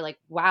 and they were like,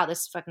 wow,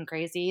 this is fucking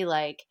crazy.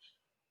 Like,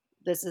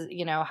 this is,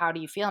 how do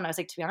you feel? And I was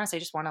like, to be honest, I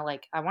just want to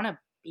I want to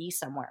be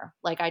somewhere.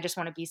 Like, I just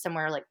want to be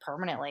somewhere like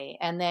permanently.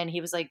 And then he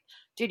was like,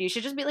 dude, you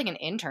should just be like an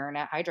intern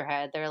at Hydra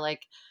Head. They're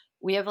like,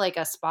 we have like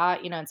a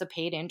spot, it's a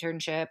paid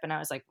internship. And I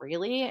was like,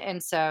 really?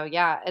 And so,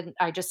 yeah. And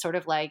I just sort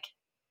of like,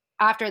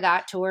 after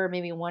that tour,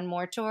 maybe one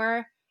more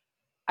tour,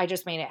 I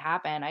just made it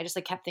happen. I just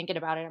like kept thinking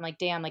about it. I'm like,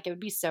 damn, like it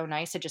would be so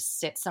nice to just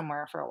sit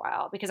somewhere for a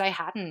while, because I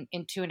hadn't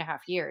in 2.5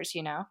 years,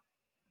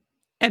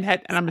 And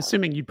I'm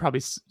assuming you probably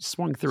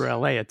swung through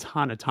LA a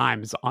ton of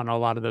times on a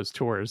lot of those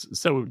tours.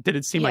 So did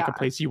it seem like a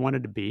place you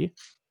wanted to be?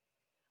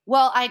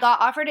 Well, I got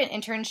offered an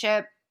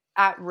internship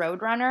at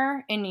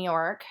Roadrunner in New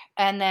York,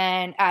 and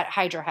then at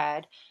Hydra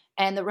Head.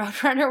 And the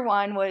Roadrunner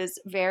one was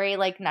very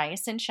like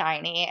nice and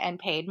shiny and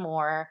paid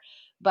more.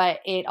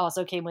 But it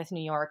also came with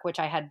New York, which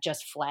I had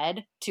just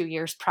fled 2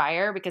 years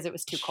prior because it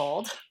was too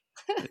cold.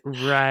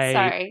 Right.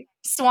 Sorry.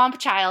 Swamp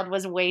Child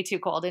was way too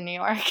cold in New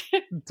York.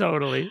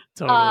 Totally.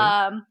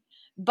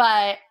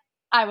 But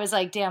I was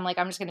like, damn, like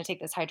I'm just going to take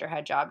this Hydra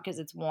Head job because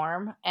it's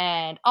warm.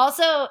 And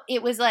also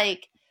it was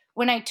like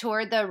when I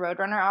toured the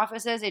Roadrunner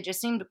offices, it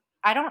just seemed,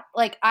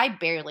 I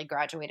barely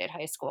graduated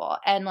high school.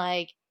 And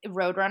like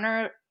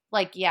Roadrunner,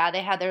 like, yeah,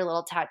 they had their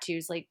little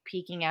tattoos like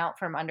peeking out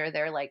from under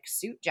their like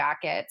suit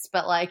jackets.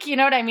 But like, you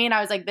know what I mean?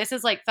 I was like, this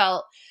is like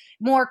felt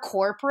more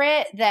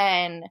corporate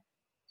than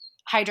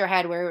Hydra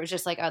Head, where it was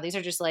just like, oh, these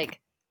are just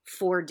like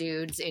 4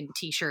 dudes in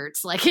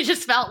t-shirts. Like it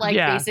just felt like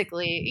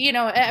basically,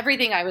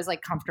 everything I was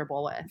like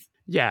comfortable with.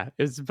 Yeah,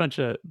 it's a bunch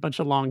of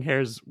long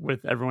hairs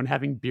with everyone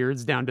having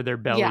beards down to their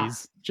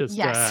bellies.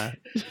 Yeah.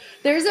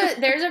 There's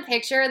a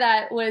picture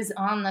that was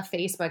on the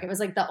Facebook. It was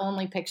like the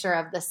only picture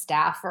of the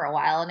staff for a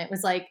while, and it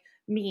was like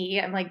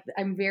me.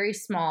 I'm very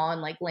small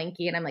and like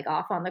lanky, and I'm like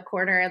off on the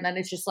corner, and then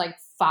it's just like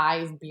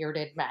 5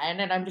 bearded men,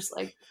 and I'm just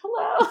like,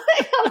 hello,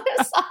 on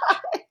this side.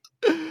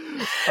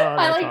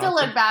 I like to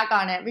look back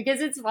on it because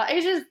it's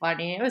just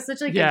funny. It was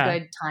such like a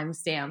good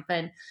timestamp,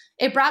 and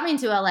it brought me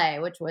to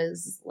LA, which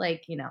was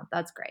like,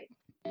 that's great.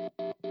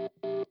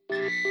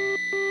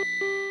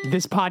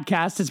 This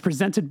podcast is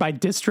presented by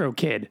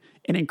DistroKid,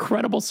 an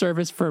incredible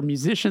service for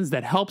musicians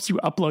that helps you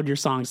upload your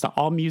songs to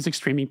all music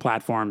streaming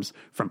platforms,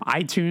 from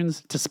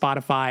iTunes to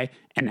Spotify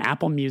and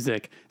Apple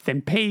Music,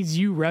 then pays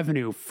you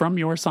revenue from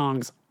your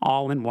songs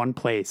all in one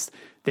place.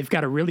 They've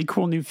got a really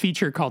cool new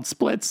feature called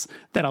Splits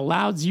that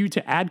allows you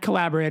to add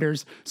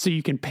collaborators so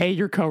you can pay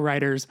your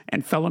co-writers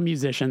and fellow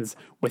musicians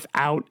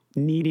without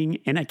needing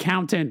an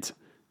accountant.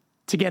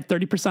 To get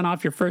 30%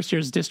 off your first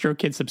year's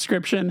DistroKid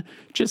subscription,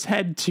 just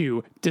head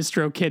to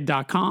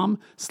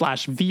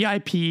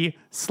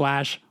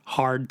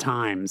distrokid.com/VIP/hard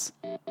times.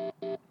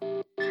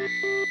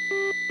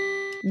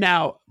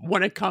 Now,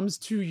 when it comes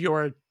to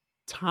your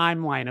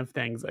timeline of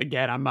things,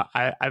 again,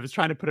 I was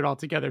trying to put it all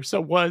together. So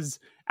was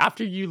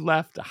after you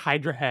left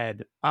Hydra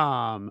Head,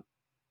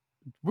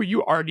 were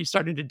you already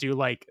starting to do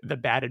like the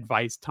bad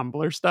advice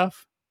Tumblr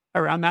stuff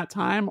around that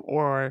time?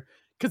 Or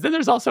because then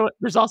there's also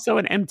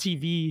an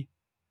MTV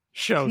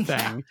show Yeah,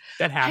 thing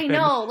that I happened.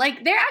 know.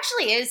 Like, there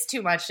actually is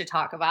too much to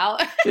talk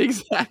about.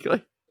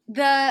 Exactly.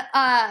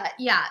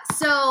 Yeah,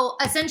 so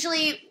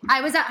essentially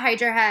I was at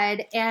Hydra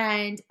Head,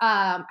 and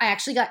I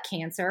actually got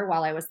cancer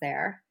while I was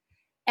there.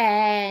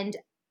 And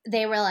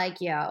they were like,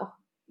 yo,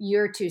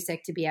 you're too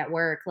sick to be at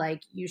work.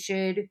 Like, you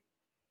should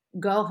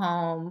go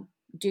home,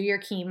 do your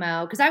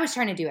chemo. Cause I was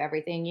trying to do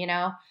everything, you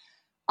know?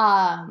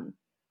 Um,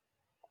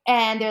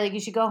 and they're like,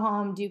 you should go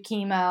home, do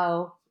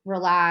chemo,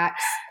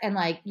 relax, and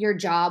like your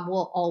job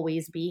will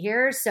always be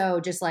here. So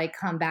just like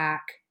come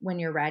back when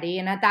you're ready.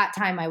 And at that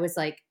time, I was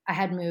like, I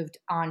had moved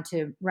on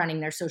to running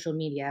their social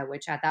media,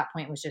 which at that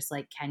point was just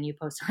like, can you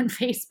post on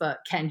Facebook?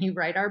 Can you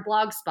write our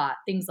blog spot?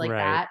 Things like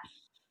Right. that.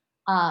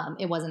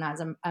 It wasn't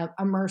as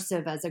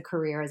immersive as a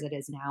career as it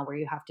is now, where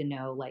you have to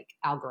know like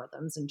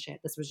algorithms and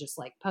shit. This was just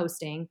like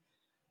posting.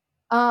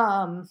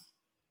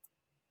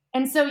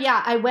 And so,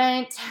 yeah, I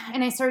went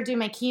and I started doing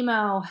my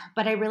chemo,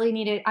 but I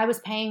was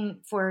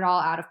paying for it all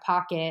out of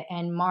pocket.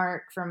 And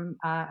Mark from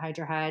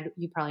Hydra Head,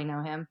 you probably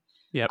know him.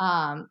 Yep.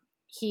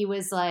 He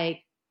was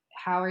like,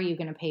 how are you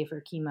going to pay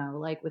for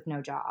chemo, like with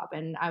no job?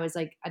 And I was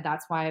like,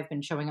 that's why I've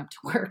been showing up to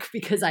work,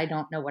 because I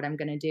don't know what I'm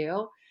going to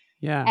do.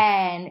 Yeah.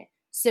 And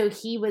so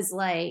he was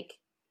like,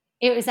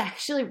 it was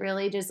actually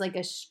really just like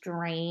a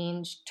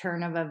strange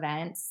turn of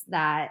events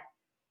that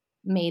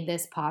made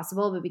this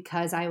possible. But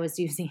because I was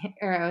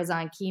I was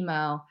on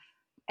chemo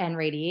and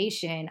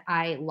radiation,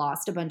 I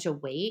lost a bunch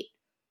of weight,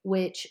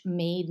 which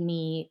made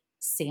me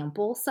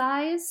sample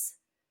size.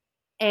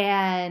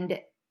 And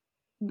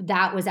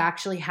that was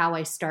actually how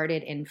I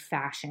started in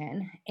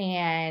fashion.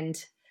 And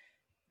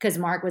because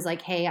Mark was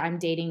like, hey, I'm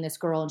dating this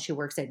girl and she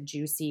works at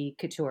Juicy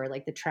Couture,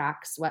 like the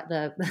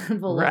the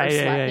velour Right.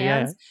 sweatpants.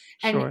 Yeah.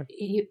 And Sure.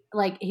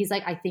 he's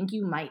like, I think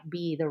you might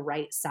be the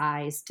right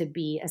size to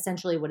be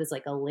essentially what is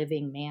like a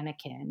living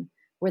mannequin,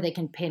 where they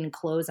can pin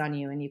clothes on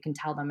you and you can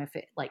tell them if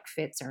it like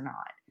fits or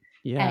not.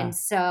 Yeah. And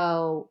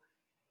so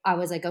I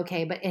was like,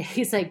 okay, but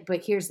he's like,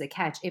 but here's the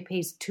catch. It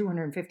pays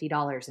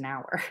 $250 an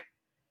hour.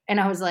 And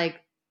I was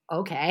like,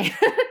 okay.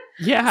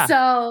 Yeah.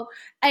 So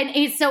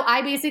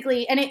I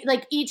basically, and it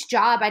like each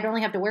job I'd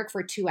only have to work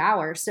for 2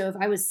 hours. So if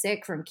I was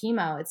sick from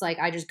chemo, it's like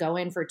I just go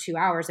in for 2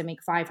 hours and make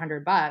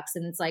 $500,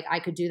 and it's like I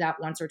could do that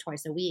once or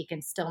twice a week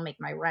and still make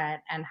my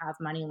rent and have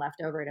money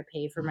left over to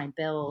pay for my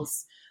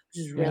bills,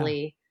 which is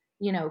really,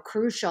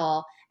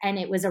 crucial. And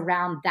it was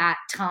around that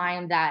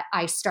time that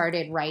I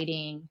started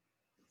writing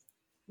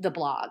the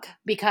blog,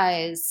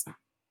 because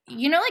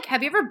like,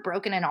 have you ever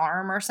broken an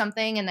arm or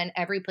something? And then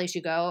every place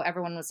you go,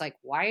 everyone was like,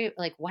 why,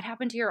 like, what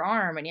happened to your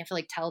arm? And you have to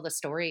like tell the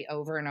story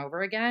over and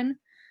over again.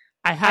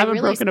 I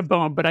haven't broken a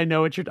bone, but I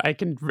know what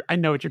I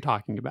know what you're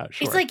talking about.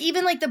 Sure. It's like,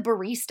 even like the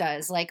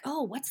baristas, like,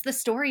 oh, what's the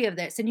story of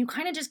this? And you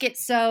kind of just get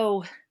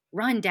so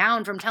run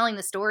down from telling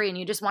the story, and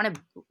you just want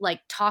to like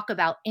talk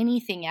about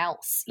anything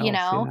else,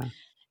 Yeah.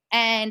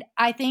 And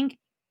I think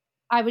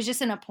I was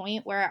just in a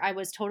point where I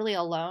was totally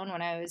alone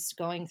when I was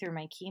going through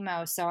my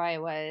chemo. So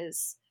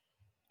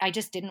I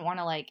just didn't want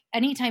to, like,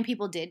 anytime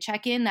people did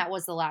check in, that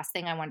was the last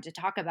thing I wanted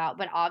to talk about.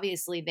 But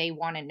obviously they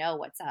want to know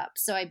what's up.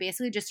 So I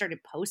basically just started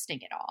posting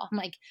it all. I'm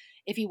like,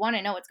 if you want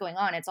to know what's going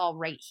on, it's all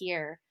right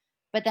here.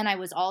 But then I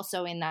was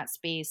also in that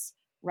space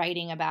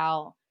writing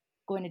about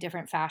going to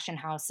different fashion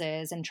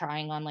houses and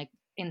trying on like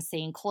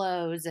insane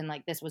clothes. And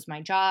like, this was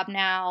my job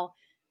now.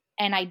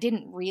 And I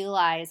didn't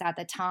realize at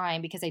the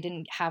time, because I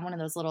didn't have one of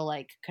those little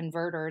like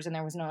converters and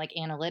there was no like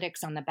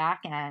analytics on the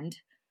back end.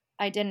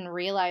 I didn't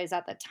realize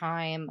at the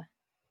time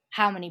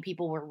how many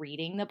people were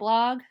reading the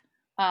blog.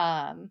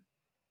 And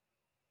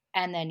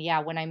then,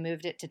 when I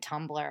moved it to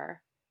Tumblr,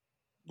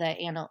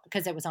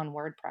 because it was on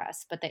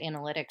WordPress, but the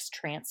analytics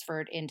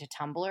transferred into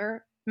Tumblr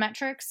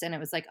metrics. And it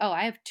was like, oh,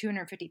 I have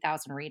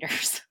 250,000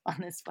 readers on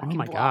this fucking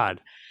blog.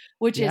 God.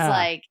 Which is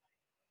like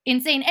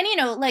insane.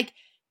 And, like,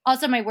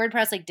 also my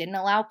WordPress like didn't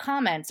allow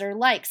comments or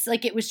likes.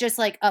 Like, it was just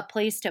like a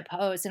place to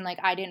post. And like,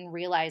 I didn't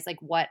realize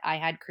like what I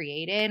had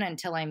created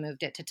until I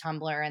moved it to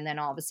Tumblr. And then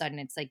all of a sudden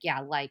it's like,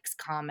 likes,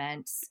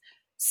 comments,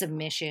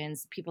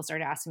 submissions. People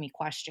started asking me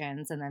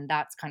questions. And then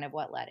that's kind of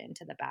what led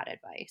into the bad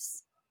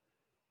advice.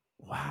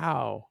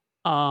 Wow.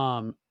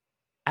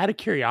 Out of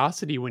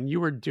curiosity, when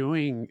you were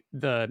doing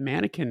the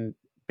mannequin,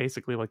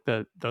 basically like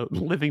the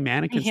living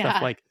mannequin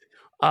stuff, like,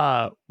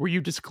 were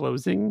you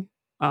disclosing,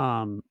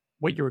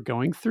 what you were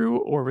going through,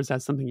 or was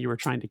that something you were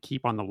trying to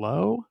keep on the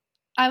low?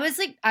 I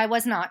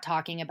was not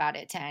talking about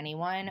it to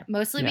anyone,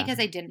 mostly because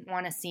I didn't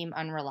want to seem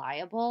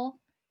unreliable.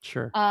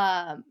 Sure.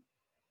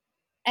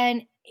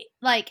 And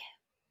like,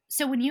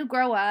 so when you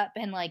grow up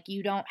and like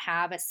you don't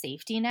have a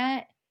safety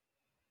net,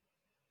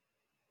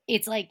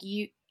 it's like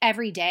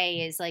every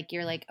day is like,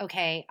 you're like,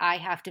 okay, I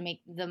have to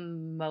make the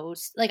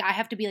most, like I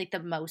have to be like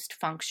the most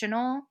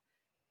functional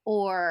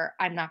or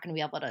I'm not going to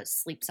be able to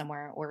sleep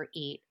somewhere or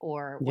eat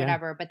or Yeah.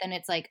 whatever. But then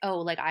it's like, oh,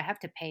 like I have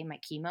to pay my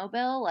chemo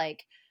bill.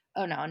 Like,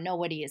 oh no,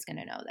 nobody is going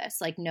to know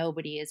this. Like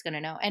nobody is going to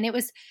know. And it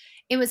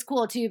was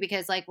cool too,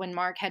 because like when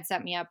Mark had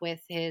set me up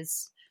with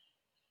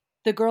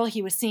the girl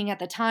he was seeing at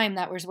the time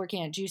that was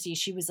working at Juicy,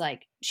 she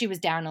was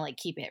down to like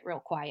keep it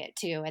real quiet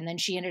too. And then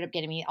she ended up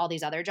getting me all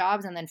these other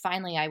jobs. And then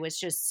finally I was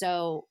just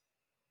so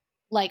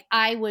like,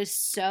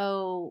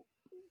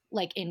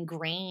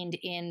 ingrained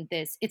in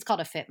this, it's called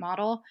a fit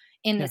model,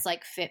 in Yeah. this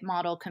like fit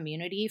model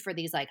community for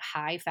these like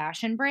high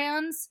fashion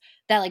brands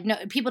that like no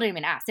people didn't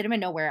even ask. They didn't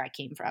even know where I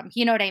came from.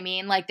 You know what I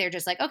mean? Like they're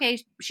just like,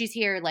 okay, she's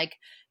here. Like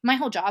my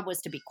whole job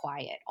was to be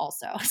quiet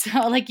also.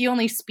 So like you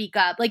only speak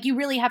up. Like you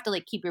really have to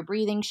like keep your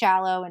breathing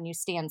shallow and you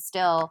stand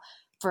still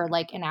for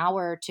like an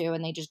hour or two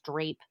and they just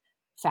drape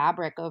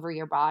fabric over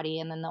your body.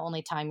 And then the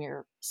only time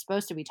you're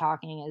supposed to be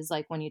talking is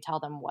like when you tell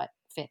them what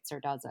fits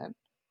or doesn't.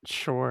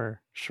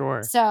 Sure.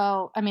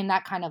 So, I mean,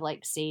 that kind of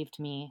like saved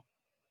me.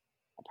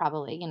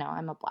 Probably, you know,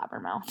 I'm a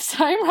blabbermouth,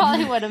 so I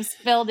probably would have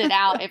spilled it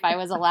out if I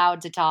was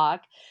allowed to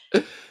talk,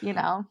 you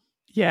know?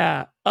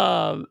 Yeah.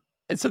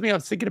 It's something I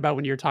was thinking about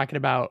when you were talking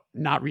about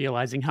not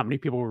realizing how many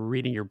people were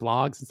reading your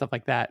blogs and stuff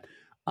like that.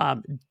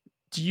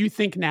 Do you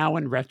think now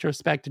in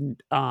retrospect,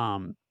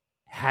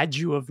 had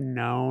you have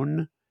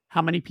known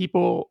how many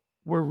people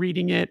were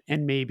reading it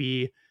and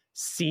maybe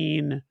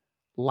seen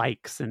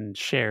likes and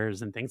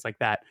shares and things like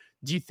that,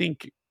 do you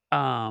think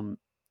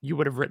you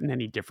would have written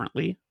any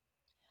differently?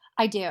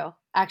 I do,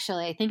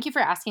 actually. Thank you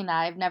for asking that.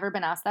 I've never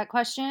been asked that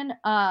question.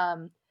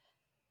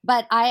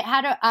 But I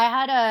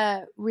had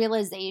a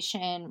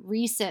realization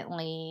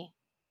recently.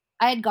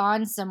 I had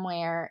gone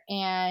somewhere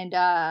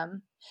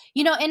and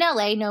you know, in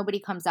LA nobody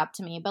comes up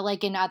to me, but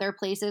like in other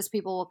places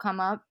people will come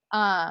up.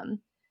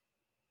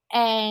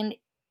 And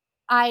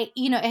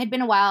you know, it had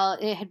been a while.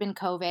 It had been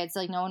COVID, so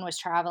like no one was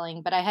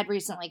traveling. But I had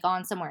recently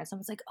gone somewhere, and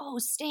someone's like, "Oh,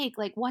 Steak,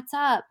 like what's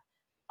up?"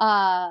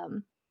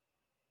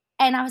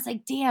 And I was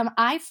like, "Damn,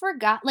 I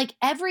forgot." Like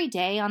every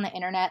day on the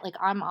internet, like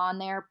I'm on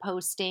there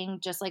posting,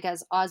 just like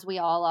as we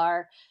all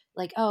are.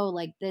 Like, oh,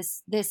 like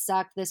this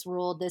sucked, this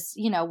ruled, this,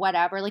 you know,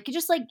 whatever. Like you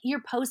just like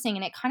you're posting,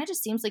 and it kind of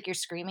just seems like you're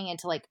screaming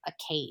into like a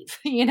cave,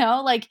 you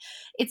know, like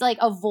it's like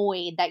a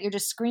void that you're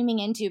just screaming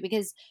into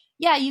because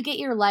yeah, you get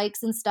your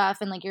likes and stuff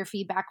and like your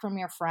feedback from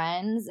your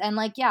friends. And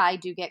like, yeah, I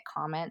do get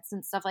comments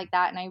and stuff like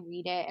that. And I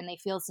read it and they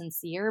feel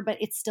sincere,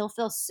 but it still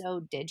feels so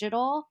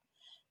digital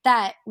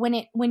that when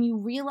you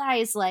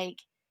realize like,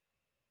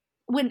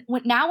 when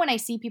I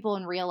see people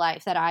in real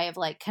life that I have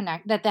like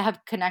that they have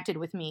connected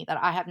with me that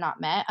I have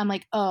not met, I'm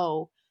like,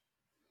 oh,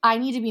 I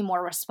need to be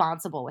more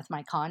responsible with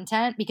my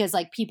content because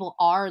like people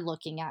are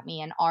looking at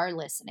me and are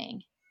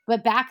listening.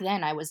 But back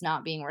then I was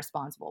not being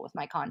responsible with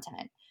my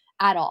content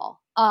at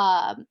all.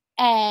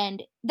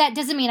 And that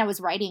doesn't mean I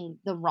was writing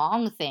the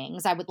wrong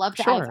things. I would love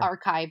to have Sure.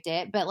 archived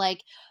it, but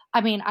like,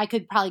 I mean, I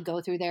could probably go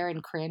through there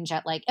and cringe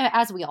at like,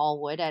 as we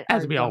all would at our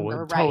As we all younger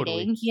would, totally.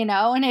 writing, you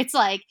know? And it's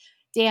like,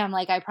 damn,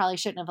 like I probably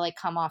shouldn't have like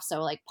come off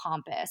so like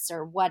pompous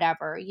or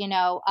whatever, you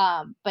know?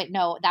 But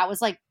no, that was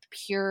like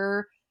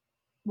pure,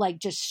 like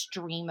just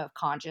stream of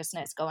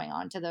consciousness going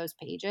on to those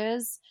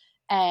pages.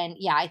 And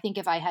yeah, I think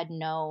if I had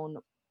known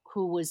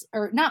who was,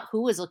 or not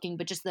who was looking,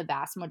 but just the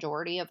vast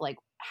majority of like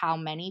how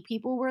many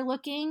people were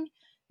looking,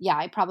 yeah,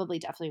 I probably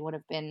definitely would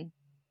have been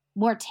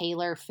more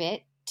tailor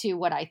fit to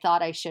what I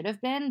thought I should have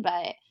been.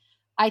 But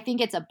I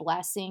think it's a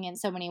blessing in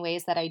so many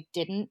ways that I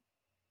didn't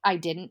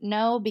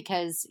know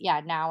because yeah,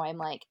 now I'm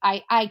like,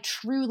 I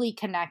truly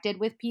connected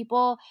with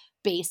people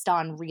based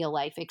on real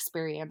life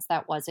experience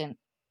that wasn't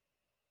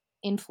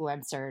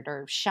influencered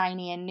or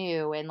shiny and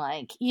new and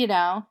like, you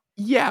know.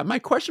 Yeah, my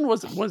question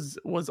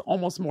was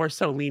almost more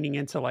so leaning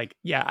into like,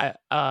 yeah,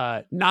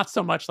 not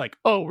so much like,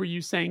 oh, were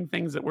you saying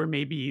things that were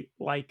maybe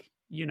like,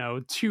 you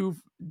know,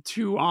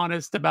 too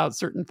honest about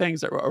certain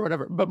things or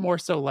whatever, but more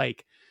so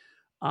like,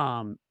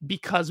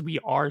 because we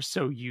are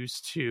so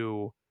used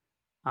to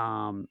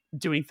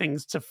doing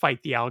things to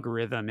fight the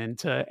algorithm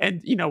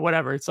and you know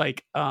whatever, it's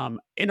like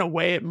in a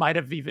way it might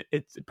have even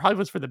it probably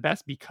was for the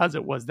best because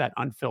it was that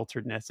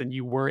unfilteredness and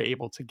you were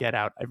able to get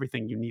out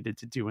everything you needed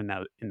to do in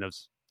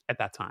those at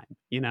that time,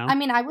 you know. I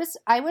mean, I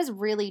was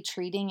really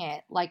treating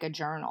it like a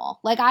journal.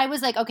 Like I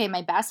was like, okay,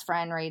 my best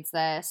friend reads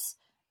this,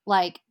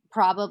 like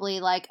probably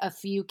like a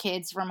few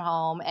kids from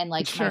home and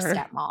like my Sure.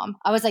 stepmom.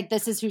 I was like,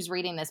 this is who's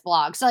reading this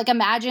blog. So like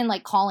imagine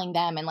like calling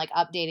them and like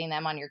updating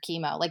them on your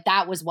chemo. Like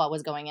that was what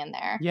was going in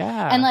there. And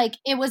Yeah. like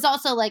it was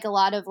also like a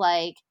lot of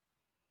like,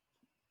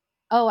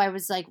 oh, I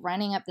was like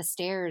running up the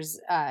stairs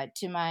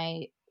to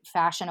my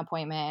fashion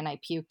appointment and I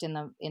puked in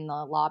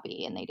the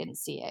lobby and they didn't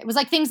see it. It was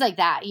like things like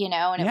that, you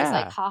know, and it was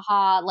like Yeah.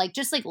 haha, like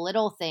just like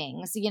little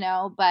things, you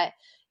know. But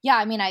yeah,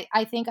 I mean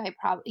I think I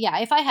probably, yeah,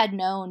 if I had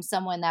known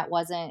someone that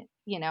wasn't,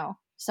 you know,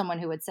 someone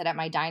who would sit at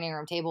my dining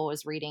room table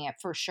was reading it,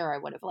 for sure I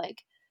would have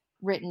like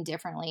written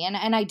differently.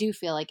 And I do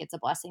feel like it's a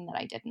blessing that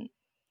I didn't.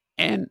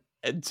 And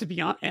to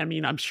be honest, I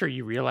mean, I'm sure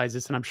you realize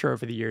this, and I'm sure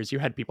over the years you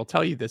had people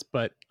tell you this,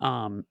 but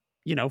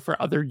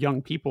for other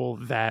young people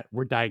that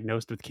were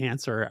diagnosed with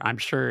cancer, I'm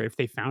sure if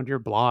they found your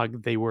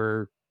blog, they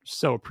were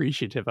so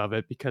appreciative of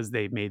it because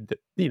they made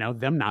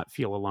them not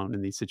feel alone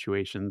in these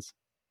situations.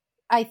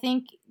 I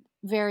think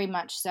very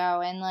much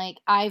so. And like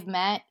I've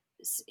met,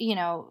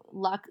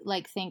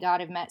 thank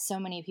God I've met so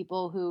many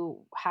people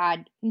who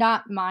had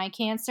not my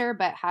cancer,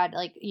 but had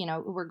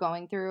were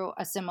going through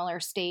a similar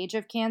stage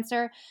of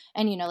cancer.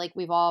 And, like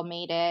we've all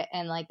made it.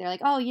 And like, they're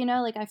like, oh,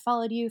 like I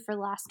followed you for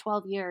the last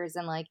 12 years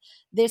and like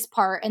this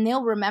part, and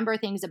they'll remember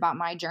things about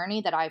my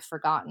journey that I've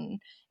forgotten.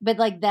 But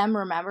like them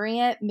remembering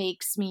it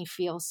makes me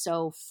feel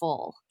so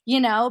full,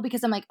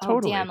 because I'm like, oh,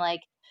 Totally. damn,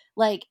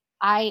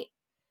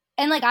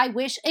 I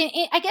wish,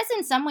 I guess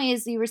in some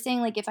ways you were saying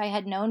like if I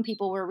had known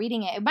people were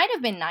reading it, it might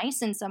have been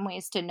nice in some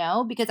ways to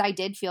know because I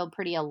did feel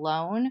pretty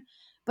alone,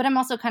 but I'm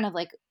also kind of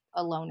like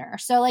a loner.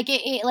 So like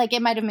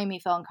it might have made me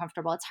feel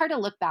uncomfortable. It's hard to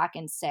look back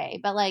and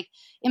say, but like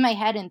in my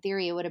head, in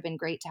theory, it would have been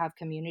great to have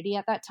community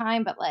at that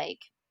time, but like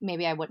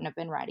maybe I wouldn't have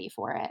been ready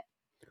for it.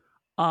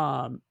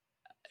 Do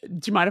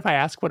you mind if I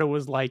ask what it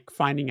was like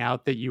finding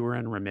out that you were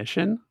in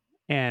remission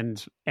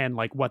and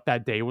like what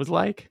that day was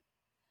like?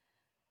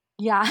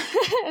 Yeah.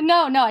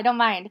 No, I don't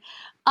mind.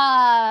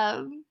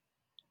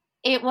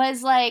 It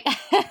was like,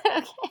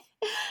 okay.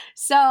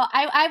 So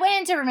I went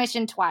into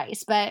remission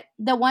twice, but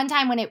the one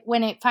time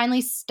when it finally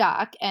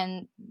stuck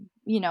and,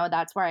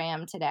 that's where I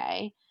am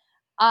today,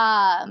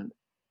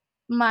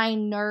 my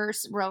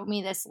nurse wrote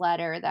me this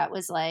letter that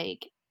was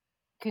like,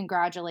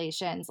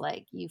 congratulations,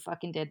 like you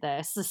fucking did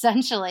this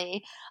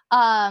essentially.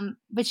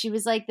 But she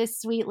was like this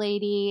sweet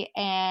lady.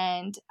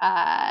 And,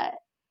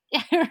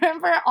 I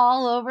remember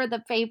all over the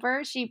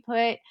paper, she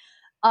put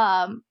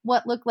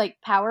what looked like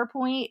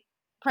PowerPoint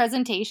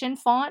presentation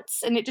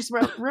fonts, and it just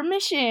wrote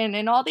remission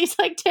and all these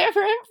like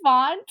different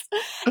fonts.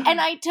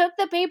 And I took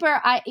the paper.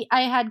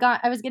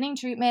 I was getting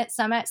treatment,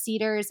 some at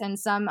Cedars and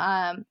some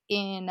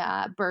in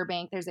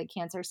Burbank. There's a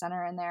cancer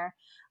center in there.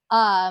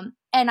 And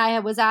I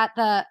was at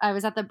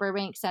the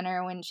Burbank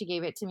Center when she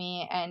gave it to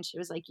me, and she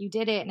was like, "You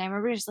did it." And I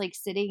remember just like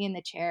sitting in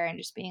the chair and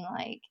just being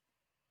like,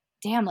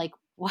 "Damn, like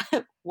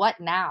what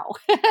now?"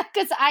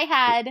 Because I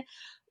had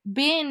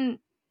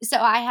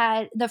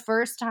the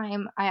first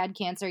time I had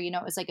cancer, it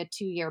was like a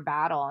 2-year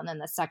battle. And then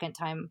the second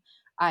time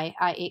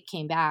it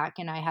came back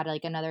and I had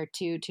like another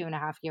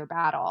 2.5 year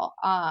battle.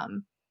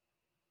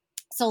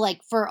 So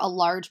like for a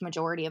large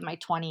majority of my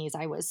 20s,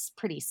 I was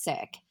pretty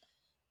sick.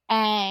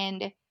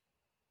 And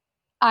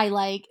I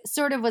like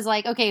sort of was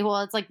like, okay, well,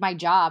 it's like my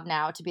job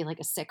now to be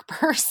like a sick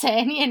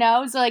person,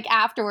 So like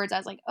afterwards I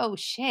was like, oh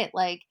shit,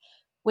 like,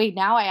 wait,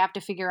 now I have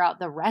to figure out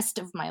the rest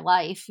of my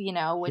life,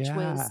 which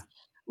was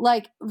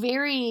like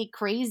very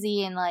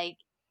crazy and like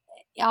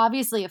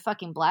obviously a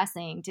fucking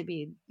blessing to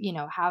be,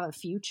 have a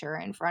future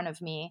in front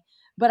of me.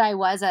 But I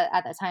was at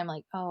that time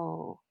like,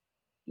 oh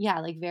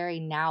yeah, like very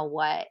now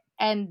what?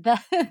 And I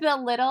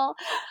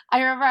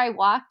remember I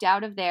walked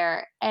out of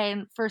there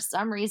and for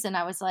some reason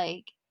I was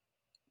like,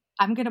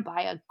 I'm going to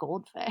buy a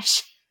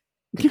goldfish.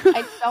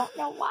 I don't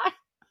know why.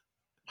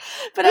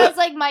 But I was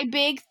like, my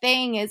big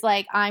thing is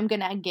like, I'm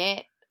going to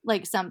get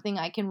like something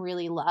I can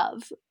really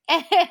love.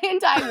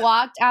 And I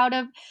walked out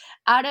of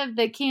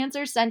the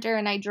cancer center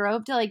and I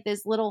drove to like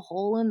this little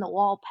hole in the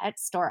wall pet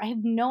store. I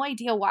have no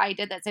idea why I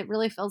did this. It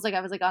really feels like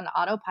I was like on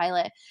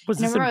autopilot. Was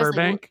this in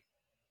Burbank?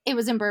 It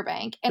was in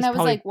Burbank. And I was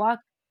like,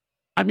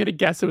 I'm going to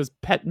guess it was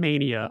Pet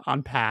Mania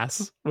on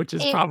Pass, which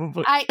is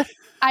probably.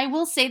 I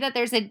will say that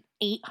there's an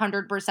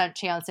 800%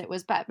 chance it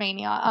was Pet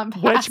Mania on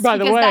Pass. Which,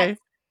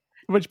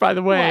 by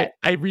the way,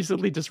 I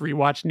recently just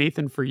rewatched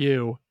Nathan For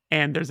You,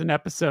 and there's an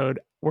episode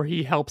where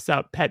he helps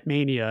out Pet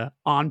Mania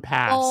on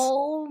Pass.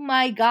 Oh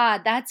my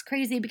God, that's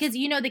crazy because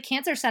the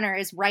cancer center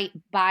is right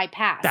by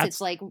Pass. It's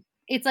like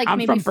I'm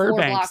maybe 4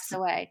 Burbank. blocks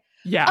away.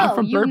 Yeah, I'm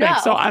from Burbank,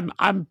 so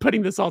I'm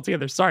putting this all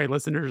together. Sorry,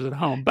 listeners at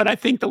home, but I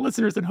think the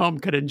listeners at home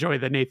could enjoy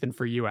the Nathan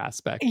For You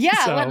aspect.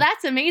 Yeah, so, well,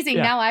 that's amazing.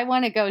 Yeah. Now I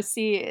want to go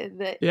see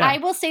the. Yeah. I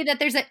will say that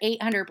there's an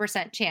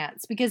 800%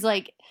 chance because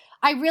like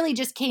I really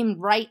just came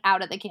right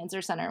out of the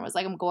cancer center and was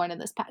like, I'm going to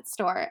this pet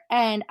store,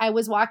 and I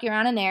was walking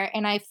around in there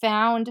and I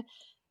found.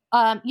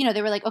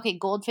 They were like, okay,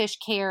 goldfish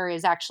care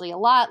is actually a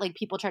lot. Like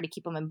people try to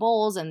keep them in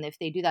bowls, and if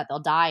they do that, they'll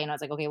die. And I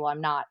was like, okay, well,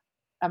 I'm not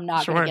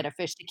Sure. going to get a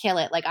fish to kill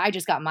it. Like I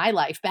just got my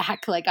life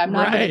back. Like I'm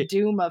not going to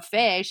doom a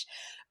fish.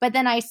 But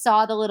then I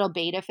saw the little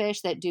betta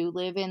fish that do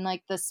live in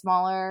like the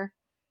smaller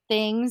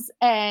things.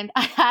 And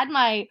I had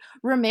my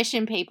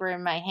remission paper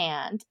in my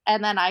hand.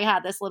 And then I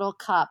had this little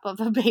cup of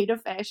a betta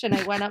fish and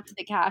I went up to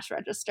the cash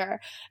register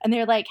and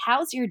they're like,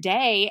 how's your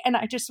day? And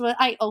I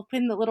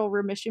opened the little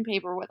remission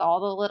paper with all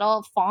the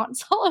little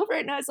fonts all over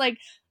it. And I was like,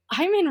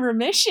 I'm in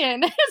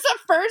remission. It's the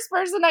first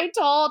person I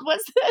told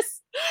was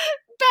this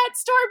pet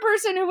store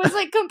person who was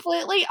like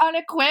completely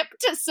unequipped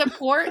to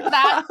support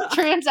that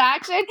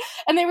transaction.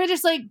 And they were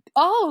just like,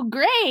 oh,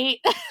 great.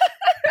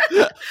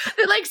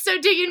 They're like,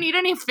 so do you need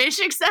any fish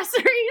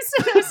accessories?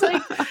 And I was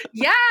like,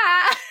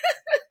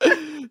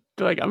 yeah.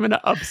 like, I'm going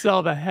to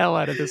upsell the hell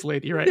out of this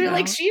lady right They're now.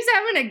 like, she's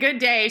having a good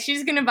day.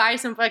 She's going to buy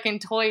some fucking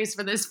toys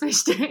for this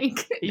fish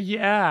tank.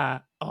 Yeah.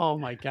 Oh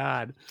my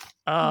God.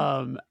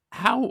 How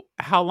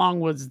long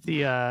was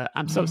the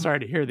I'm so sorry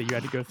to hear that you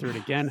had to go through it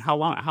again. How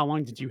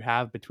long did you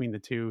have between the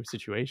two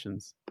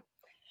situations?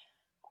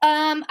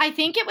 I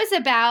think it was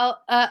about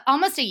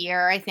almost a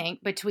year, I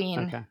think, between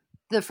Okay.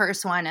 the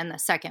first one and the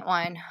second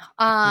one.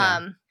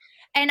 Yeah.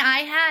 And I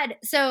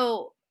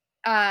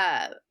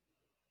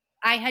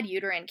had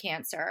uterine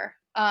cancer.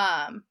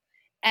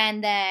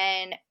 And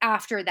then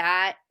after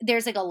that,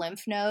 there's like a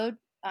lymph node.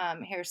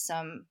 Here's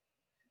some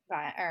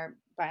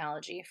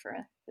biology for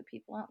the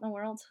people out in the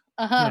world.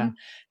 Yeah.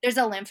 There's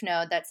a lymph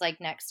node that's like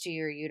next to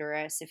your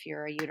uterus if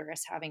you're a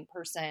uterus having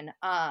person.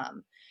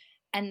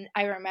 And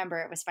I remember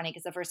it was funny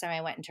because the first time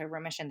I went into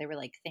remission, they were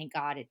like, thank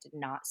God it did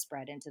not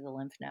spread into the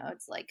lymph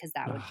nodes, like, because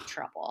that would be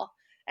trouble.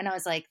 And I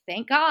was like,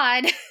 thank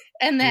God.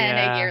 And then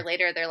a year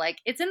later, they're like,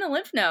 it's in the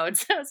lymph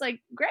nodes. I was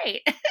like,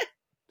 great.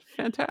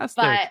 Fantastic.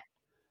 But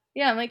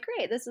yeah, I'm like,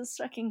 great. This is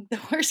fucking the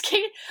worst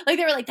case. Like,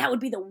 they were like, that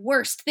would be the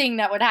worst thing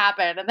that would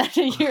happen. And then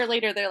a year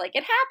later, they're like,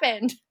 it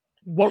happened.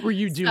 What were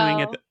you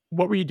doing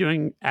what were you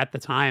doing at the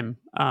time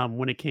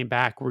when it came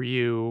back? Were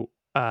you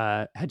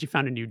had you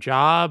found a new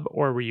job,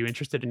 or were you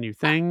interested in new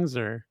things?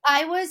 Or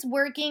I was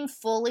working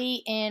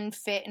fully in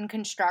fit and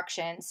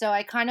construction. So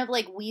I kind of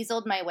like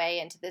weaseled my way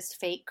into this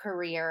fake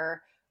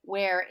career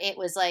where it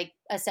was like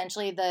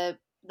essentially the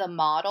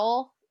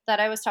model that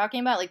I was talking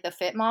about, like the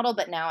fit model,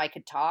 but now I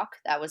could talk.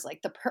 That was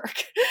like the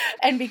perk.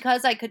 And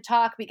because I could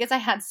talk, because I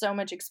had so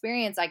much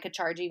experience, I could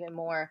charge even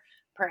more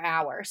per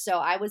hour. So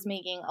I was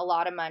making a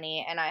lot of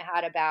money, and I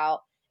had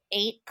about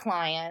 8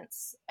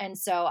 clients. And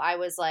so I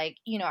was like,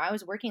 I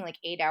was working like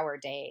 8-hour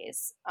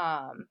days,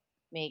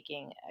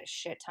 making a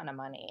shit ton of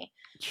money.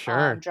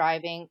 Sure.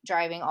 Driving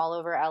all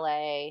over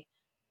LA,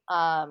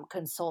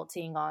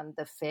 consulting on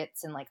the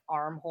fits and like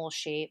armhole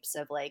shapes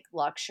of like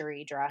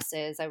luxury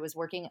dresses. I was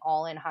working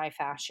all in high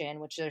fashion,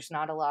 which there's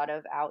not a lot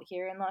of out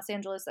here in Los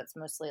Angeles. That's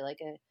mostly like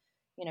a,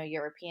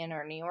 European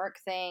or New York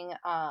thing.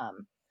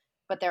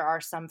 But there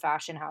are some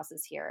fashion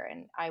houses here,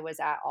 and I was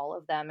at all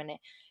of them, and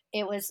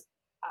it was,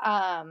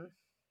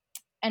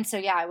 and so,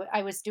 yeah,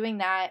 I was doing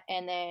that.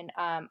 And then,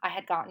 I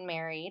had gotten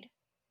married.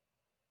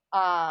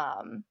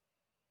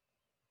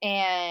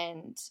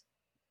 And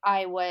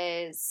I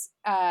was,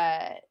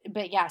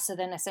 but yeah, so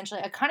then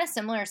essentially a kind of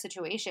similar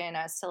situation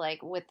as to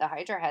like with the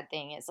Hydra head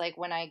thing is like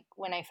when I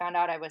found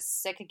out I was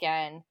sick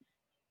again,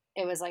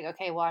 it was like,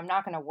 okay, well, I'm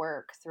not going to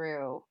work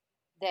through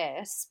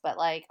this, but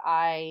like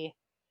I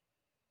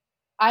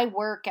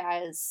work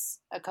as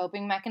a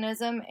coping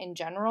mechanism in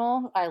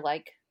general. I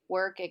like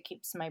work. It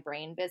keeps my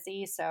brain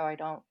busy, so I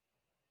don't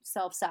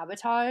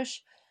self-sabotage.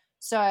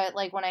 So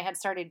like when I had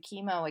started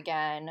chemo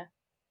again,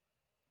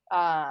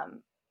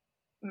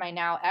 my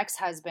now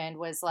ex-husband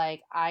was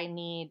like, I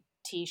need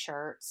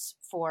t-shirts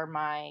for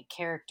my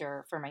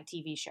character for my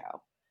TV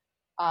show.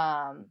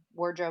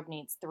 Wardrobe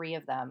needs 3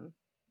 of them.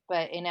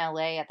 But in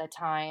LA at the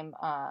time,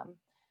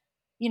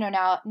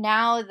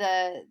 now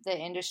the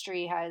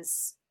industry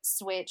has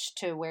switched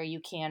to where you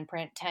can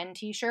print 10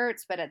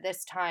 t-shirts, but at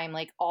this time,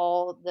 like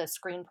all the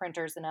screen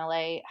printers in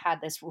LA had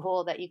this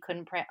rule that you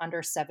couldn't print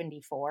under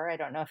 74. I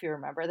don't know if you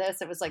remember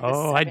this. It was like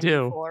the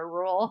 74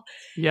 rule.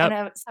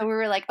 Yeah. So we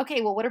were like,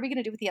 okay, well, what are we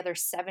going to do with the other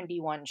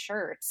 71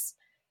 shirts?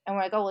 And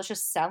we're like, oh, let's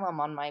just sell them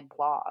on my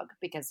blog,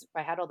 because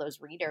I had all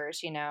those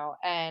readers,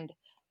 and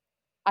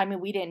I mean,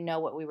 we didn't know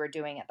what we were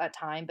doing at that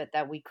time, but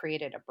that we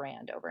created a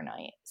brand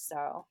overnight.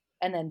 So,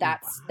 and then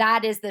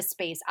that is the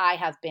space I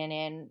have been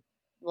in,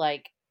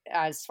 like,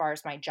 as far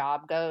as my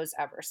job goes,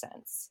 ever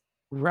since.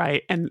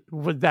 Right. And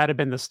would that have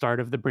been the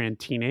start of the brand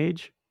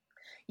Teenage?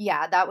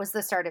 Yeah, that was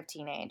the start of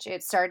Teenage.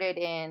 It started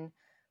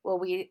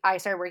I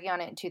started working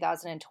on it in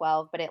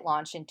 2012, but it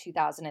launched in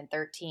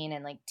 2013,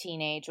 and like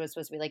Teenage was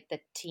supposed to be like the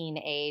teen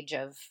age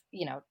of,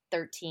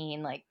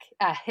 13, like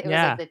it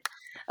was like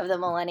of the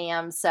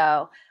millennium.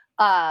 So,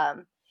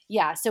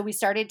 yeah, so we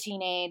started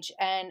Teenage,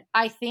 and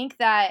I think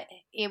that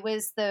it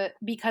was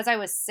because I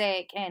was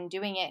sick and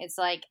doing it, it's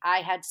like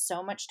I had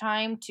so much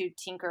time to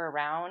tinker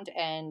around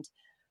and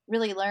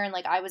really learn.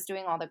 Like I was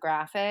doing all the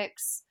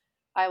graphics.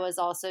 I was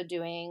also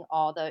doing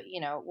all the,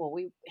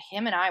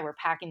 him and I were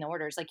packing the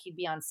orders. Like he'd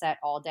be on set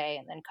all day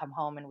and then come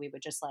home, and we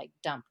would just like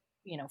dump,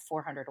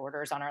 400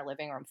 orders on our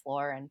living room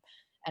floor and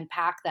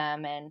pack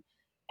them. And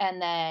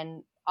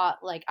then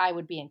like I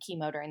would be in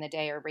chemo during the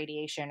day or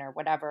radiation or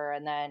whatever.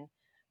 And then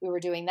we were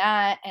doing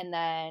that. And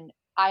then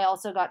I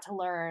also got to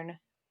learn,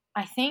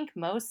 I think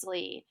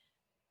mostly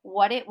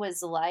what it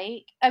was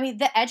like. I mean,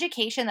 the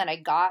education that I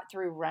got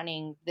through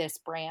running this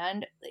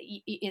brand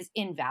is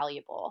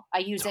invaluable. I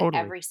use it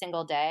every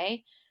single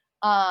day.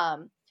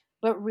 But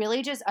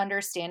really just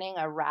understanding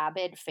a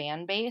rabid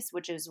fan base,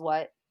 which is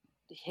what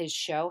his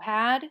show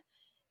had,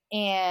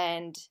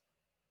 and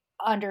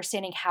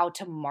understanding how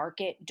to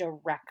market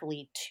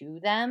directly to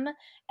them,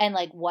 and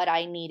like what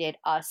I needed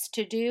us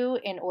to do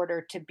in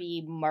order to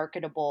be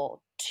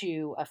marketable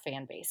to a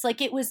fan base.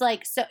 Like it was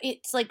like, so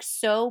it's like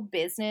so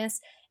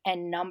business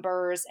and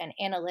numbers and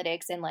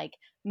analytics and like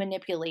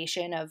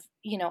manipulation of,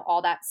 you know,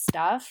 all that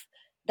stuff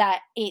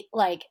that it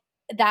like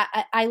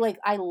that I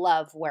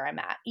love where I'm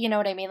at. You know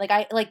what I mean? Like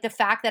I like the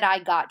fact that I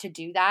got to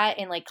do that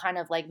and like kind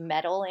of like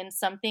meddle in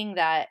something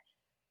that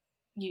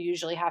you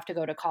usually have to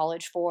go to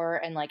college for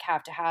and like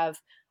have to have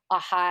a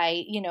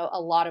high, you know,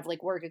 a lot of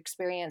like work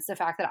experience. The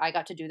fact that I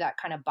got to do that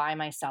kind of by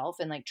myself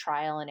and like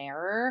trial and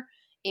error,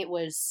 it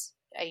was,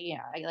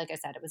 like I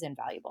said, it was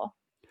invaluable.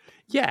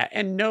 Yeah,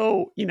 and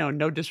no,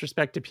 no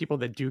disrespect to people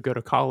that do go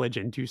to college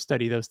and do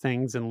study those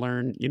things and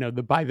learn,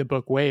 the by the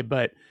book way,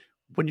 but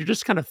when you're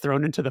just kind of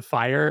thrown into the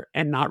fire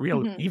and not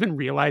Mhm. even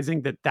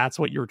realizing that that's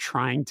what you're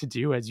trying to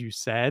do, as you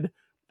said,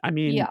 I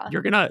mean, Yeah.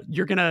 you're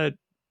gonna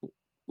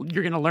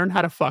learn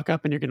how to fuck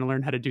up and you're gonna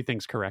learn how to do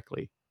things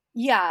correctly.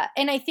 Yeah.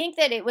 And I think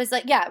that it was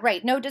like, yeah,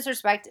 right. No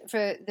disrespect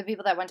for the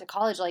people that went to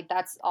college. Like,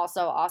 that's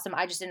also awesome.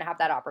 I just didn't have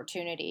that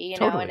opportunity, you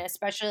know, and Totally.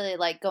 especially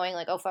like going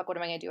like, oh, fuck, what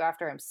am I going to do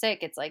after I'm sick?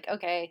 It's like,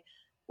 okay,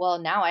 well,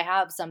 now I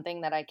have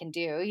something that I can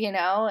do, you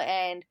know?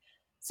 And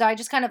so I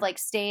just kind of like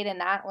stayed in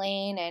that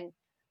lane and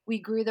we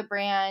grew the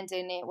brand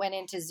and it went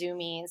into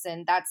Zoomies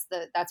and that's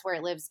where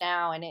it lives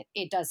now. And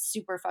it does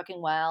super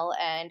fucking well.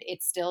 And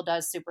it still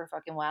does super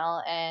fucking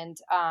well. And,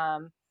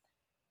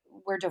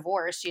 we're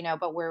divorced, you know,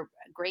 but we're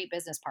great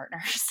business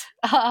partners.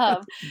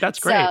 That's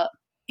great. So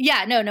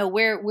yeah, no,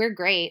 we're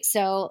great.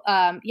 So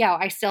yeah,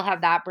 I still have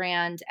that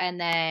brand.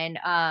 And then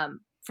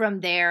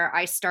from there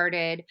I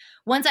started,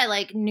 once I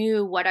like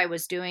knew what I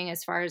was doing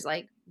as far as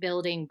like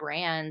building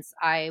brands,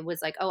 I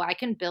was like, oh, I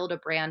can build a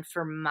brand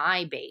for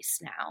my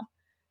base now.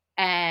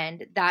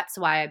 And that's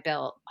why I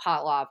built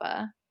Hot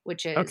Lava,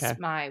 which is Okay.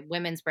 my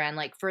women's brand,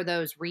 like for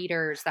those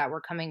readers that were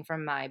coming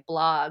from my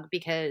blog,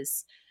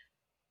 because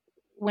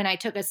when I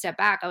took a step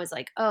back, I was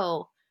like,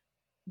 oh,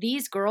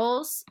 these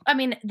girls, I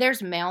mean,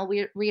 there's male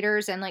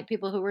readers and like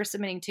people who were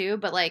submitting too,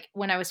 but like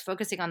when I was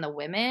focusing on the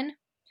women,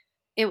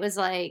 it was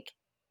like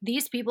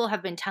these people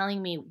have been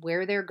telling me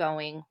where they're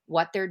going,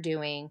 what they're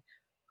doing,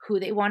 who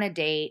they want to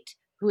date,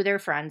 who they're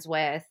friends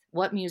with,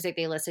 what music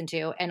they listen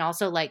to, and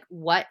also like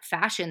what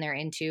fashion they're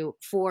into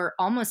for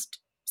almost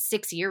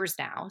 6 years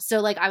now. So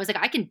like I was like,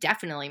 I can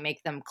definitely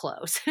make them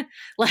close.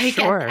 Like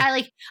Sure.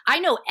 I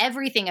know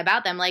everything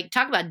about them. Like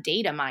talk about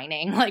data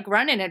mining, like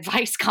run an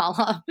advice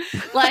column.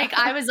 Like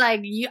I was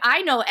like,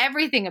 I know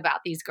everything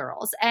about these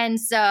girls. And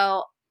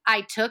so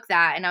I took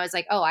that and I was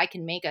like, oh, I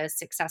can make a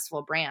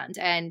successful brand.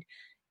 And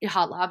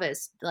Hot Lava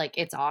is like,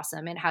 it's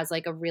awesome. It has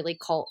like a really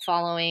cult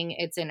following.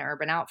 It's in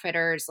Urban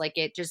Outfitters. Like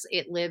it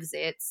lives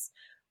its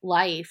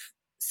life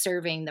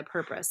serving the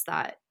purpose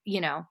that, you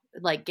know,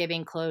 like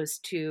giving clothes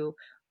to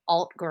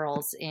alt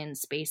girls in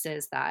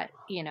spaces that,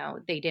 you know,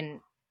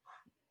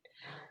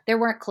 there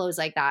weren't clothes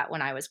like that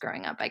when I was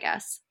growing up, I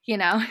guess, you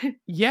know?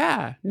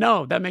 Yeah,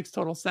 no, that makes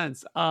total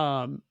sense.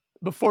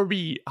 Before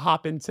we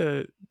hop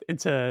into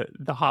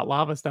the hot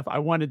lava stuff, I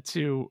wanted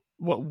to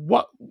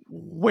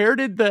where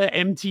did the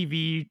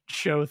MTV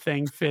show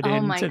thing fit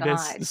Oh my into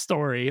this God.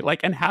 story?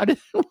 Like, and how did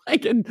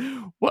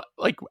and what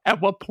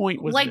at what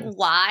point was Like, this?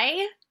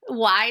 why?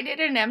 Why did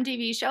an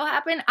MTV show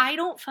happen? I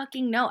don't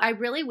fucking know. I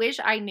really wish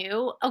I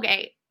knew.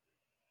 Okay,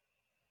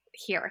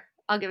 here,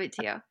 I'll give it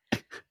to you.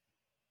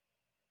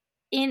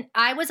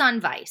 I was on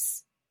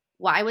Vice.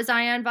 Why was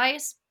I on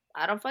Vice?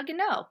 I don't fucking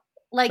know.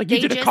 Like Like you they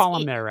did a just,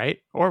 column there, right?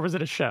 Or was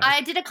it a show?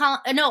 I did a call.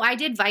 No, I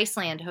did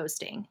Viceland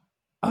hosting.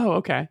 Oh,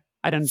 okay.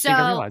 I didn't think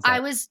I So realized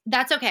that.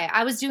 that's okay.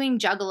 I was doing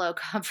Juggalo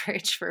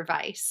coverage for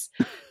Vice.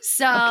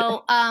 So, Okay.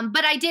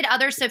 but I did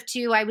other stuff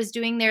too. I was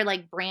doing their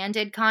like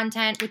branded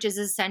content, which is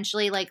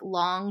essentially like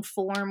long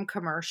form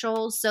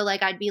commercials. So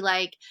like I'd be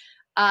like,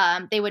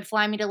 they would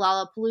fly me to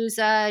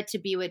Lollapalooza to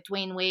be with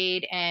Dwayne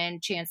Wade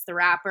and Chance the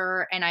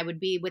Rapper, and I would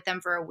be with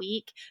them for a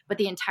week. But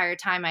the entire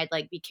time I'd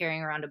like be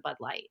carrying around a Bud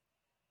Light.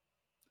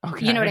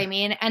 You know what I Okay.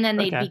 mean? And then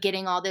they'd be Okay.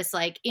 getting all this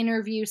like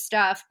interview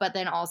stuff, but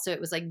then also it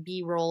was like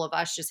B-roll of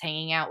us just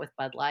hanging out with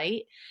Bud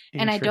Light.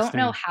 And I don't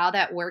know Interesting. how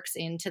that works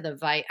into the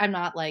Vice. I'm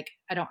not like,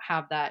 I don't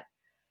have that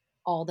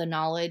all the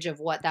knowledge of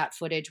what that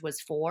footage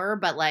was for,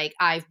 but like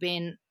I've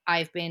been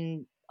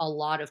a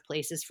lot of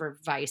places for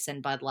Vice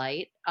and Bud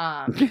Light.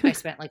 I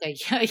spent like a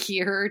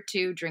year or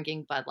two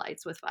drinking Bud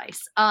Lights with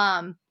Vice.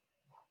 And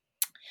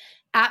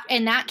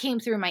that came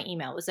through my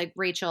email. It was like,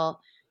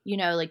 Rachel, you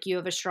know, like you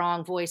have a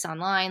strong voice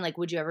online. Like,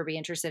 would you ever be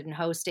interested in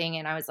hosting?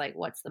 And I was like,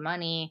 what's the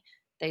money?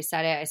 They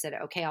said it. I said,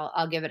 okay,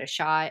 I'll give it a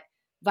shot.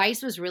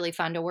 Vice was really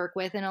fun to work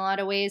with in a lot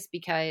of ways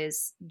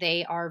because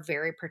they are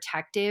very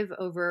protective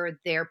over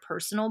their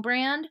personal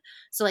brand.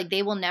 So like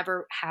they will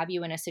never have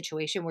you in a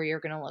situation where you're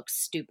going to look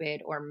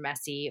stupid or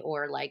messy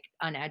or like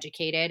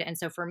uneducated. And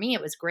so for me,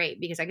 it was great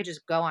because I could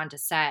just go onto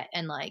set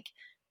and like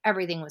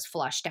everything was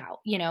flushed out.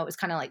 You know, it was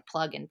kind of like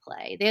plug and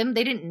play. They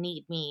didn't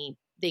need me.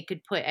 They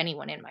could put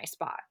anyone in my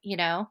spot, you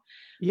know?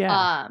 Yeah.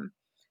 Um,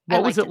 I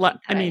What like was it to like?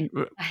 think I that mean,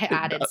 I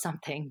added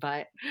something,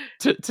 but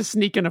to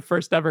sneak in a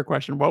first ever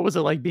question, what was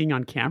it like being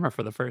on camera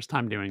for the first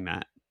time doing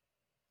that?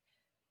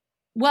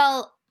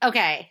 well,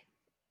 okay.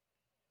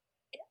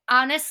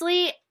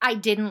 Honestly, I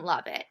didn't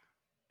love it.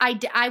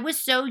 I was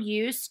so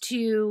used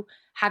to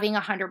having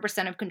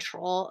 100% of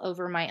control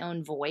over my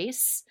own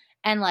voice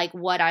and like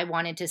what I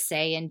wanted to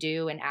say and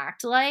do and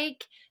act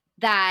like,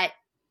 that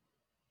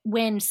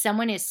when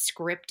someone is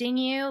scripting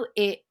you,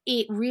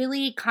 it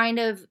really kind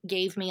of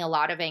gave me a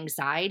lot of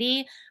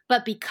anxiety.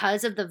 But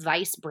because of the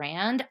Vice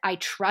brand, I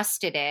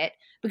trusted it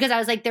because I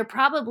was like, they're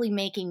probably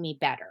making me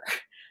better.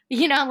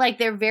 You know, like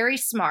they're very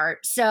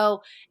smart.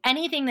 So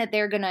anything that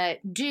they're going to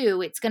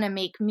do, it's going to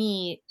make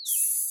me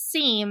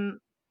seem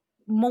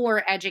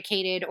more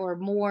educated or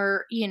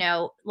more, you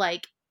know,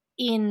 like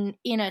in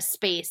a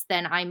space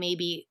than I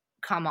maybe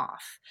come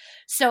off.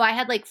 So I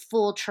had like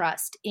full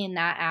trust in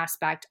that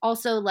aspect.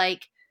 Also,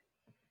 like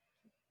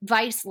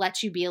Vice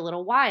lets you be a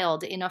little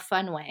wild in a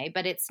fun way,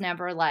 but it's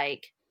never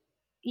like,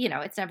 you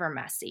know, it's never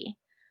messy.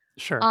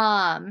 Sure.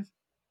 I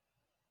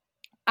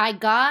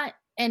got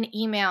an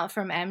email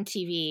from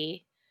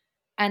MTV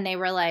and they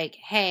were like,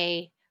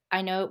 "Hey,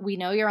 we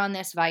know you're on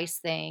this Vice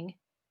thing.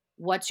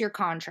 What's your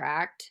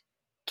contract?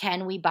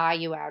 Can we buy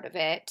you out of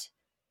it?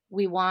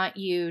 We want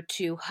you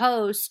to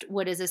host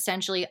what is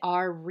essentially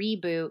our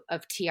reboot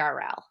of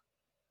TRL."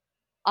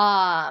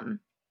 And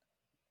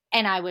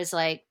I was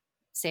like,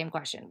 same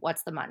question.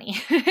 What's the money?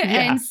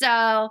 Yeah. And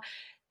so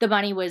the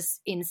money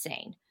was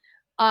insane.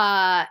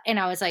 And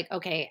I was like,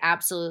 okay,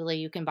 absolutely.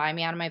 You can buy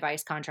me out of my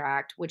Vice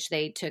contract, which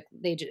it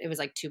was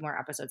like 2 more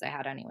episodes I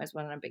had anyways.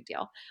 Wasn't a big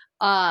deal.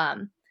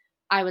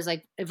 I was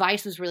like,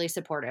 Vice was really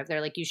supportive.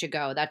 They're like, you should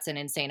go. That's an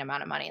insane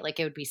amount of money. Like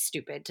it would be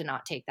stupid to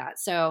not take that.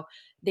 So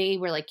they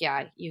were like,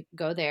 yeah, you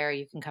go there.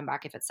 You can come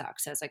back if it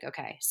sucks. I was like,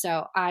 okay.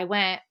 So I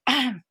went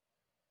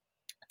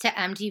to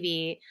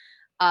MTV,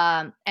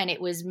 and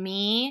it was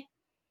me,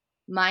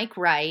 Mike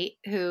Wright,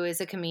 who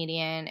is a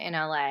comedian in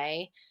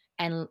LA,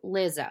 and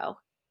Lizzo,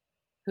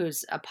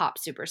 who's a pop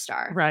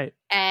superstar. Right.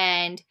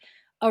 And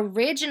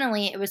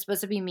originally it was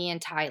supposed to be me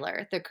and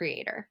Tyler, the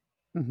creator.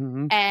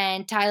 Mm-hmm.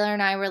 And Tyler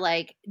and I were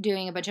like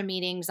doing a bunch of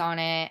meetings on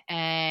it.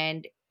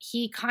 And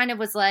he kind of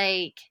was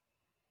like,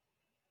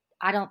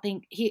 I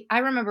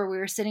remember we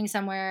were sitting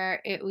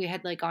somewhere, we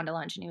had like gone to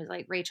lunch and he was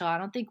like, "Rachel, I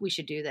don't think we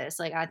should do this.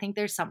 Like, I think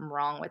there's something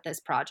wrong with this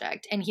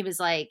project." And he's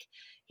like,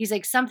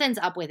 something's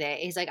up with it.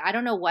 He's like, "I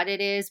don't know what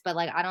it is, but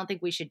like, I don't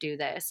think we should do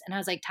this." And I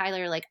was like,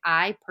 Tyler, like,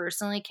 I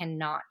personally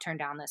cannot turn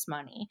down this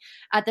money.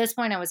 At this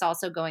point, I was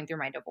also going through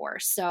my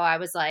divorce. So I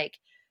was like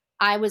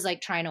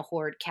trying to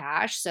hoard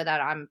cash so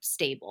that I'm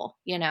stable,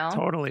 you know?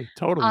 Totally.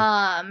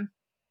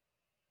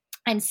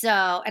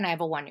 And I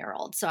have a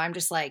 1-year-old. So I'm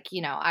just like,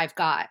 you know,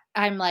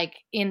 I'm like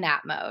in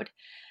that mode.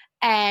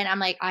 And I'm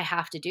like, I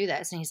have to do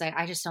this. And he's like,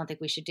 I just don't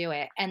think we should do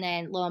it. And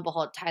then lo and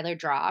behold, Tyler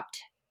dropped.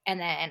 And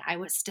then I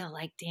was still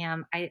like,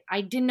 damn,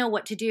 I didn't know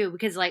what to do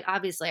because like,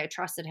 obviously I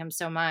trusted him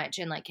so much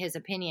and like his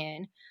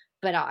opinion,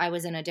 but I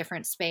was in a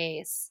different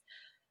space.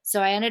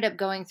 So I ended up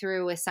going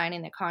through with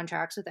signing the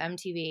contracts with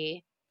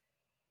MTV.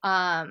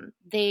 I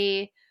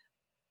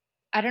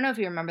don't know if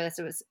you remember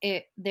this.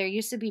 There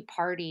used to be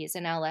parties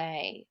in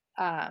LA,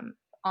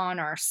 on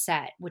our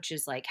set, which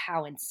is like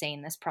how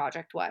insane this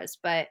project was.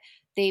 But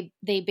they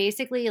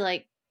basically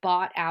like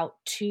bought out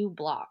 2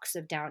 blocks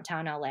of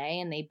downtown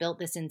LA and they built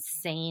this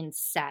insane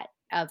set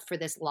for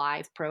this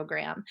live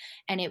program.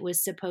 And it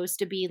was supposed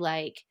to be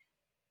like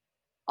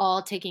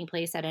all taking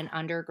place at an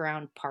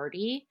underground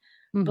party.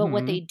 Mm-hmm. But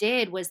what they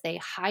did was they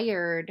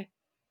hired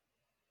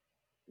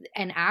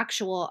an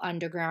actual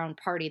underground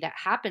party that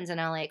happens in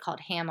LA called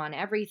Ham on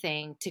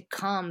Everything to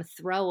come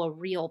throw a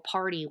real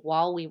party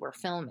while we were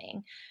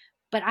filming.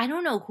 But I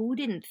don't know who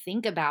didn't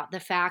think about the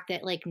fact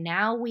that like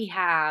now we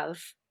have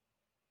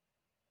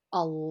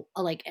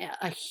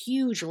a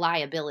huge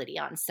liability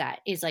on set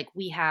is like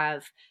we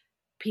have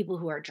people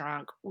who are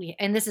drunk.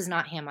 And this is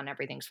not Ham on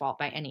Everything's fault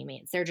by any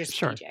means. They're just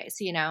sure.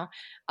 DJs, you know,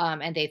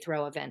 and they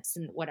throw events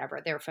and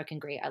whatever. They're fucking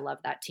great. I love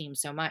that team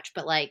so much.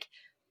 But like,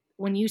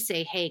 when you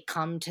say, hey,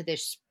 come to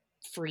this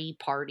free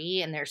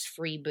party and there's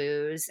free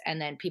booze and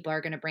then people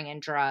are going to bring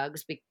in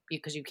drugs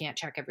because you can't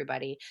check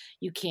everybody.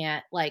 You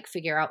can't like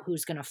figure out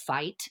who's going to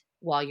fight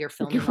while you're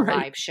filming a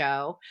live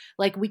show.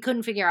 Like we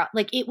couldn't figure out,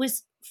 like it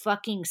was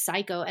fucking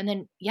psycho. And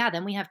then,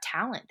 then we have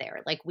talent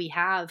there. Like we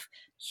have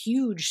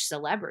huge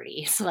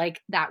celebrities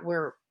like that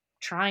we're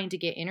trying to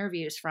get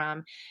interviews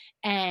from.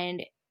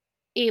 And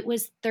it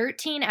was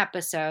 13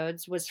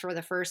 episodes was for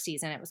the first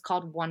season. It was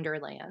called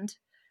Wonderland.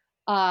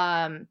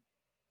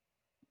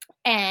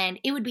 And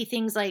it would be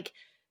things like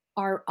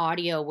our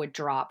audio would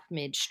drop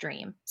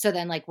midstream. So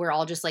then like, we're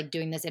all just like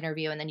doing this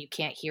interview and then you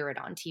can't hear it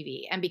on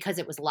TV. And because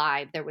it was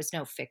live, there was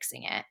no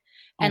fixing it.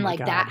 And like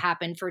that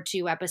happened for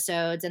 2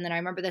 episodes. And then I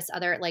remember this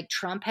other, like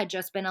Trump had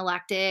just been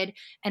elected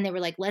and they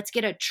were like, let's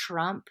get a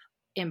Trump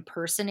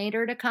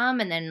impersonator to come.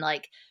 And then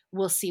like,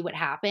 we'll see what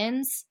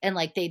happens. And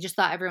like, they just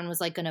thought everyone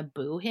was like going to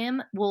boo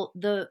him. Well,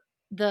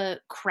 the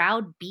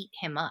crowd beat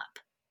him up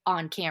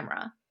on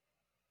camera.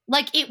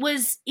 Like it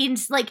was in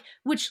like,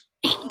 which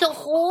the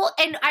whole,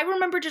 and I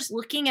remember just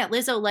looking at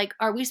Lizzo, like,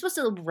 are we supposed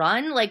to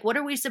run? Like, what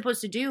are we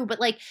supposed to do? But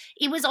like,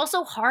 it was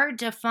also hard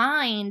to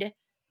find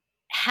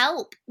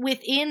help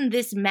within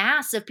this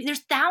mass of, there's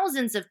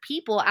thousands of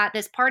people at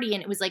this party,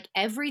 and it was like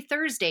every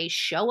Thursday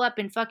show up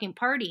and fucking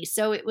party.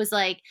 So it was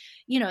like,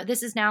 you know,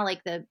 this is now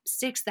like the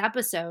 6th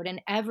episode,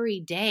 and every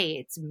day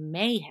it's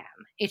mayhem.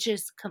 It's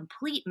just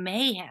complete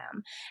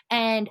mayhem.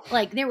 And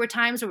like there were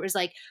times where it was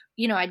like,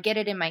 you know, I'd get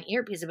it in my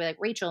earpiece. I'd be like,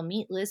 Rachel,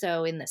 meet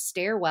Lizzo in the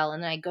stairwell.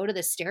 And then I go to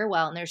the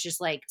stairwell and there's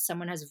just like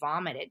someone has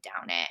vomited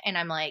down it. And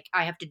I'm like,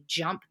 I have to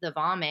jump the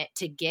vomit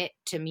to get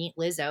to meet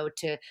Lizzo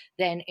to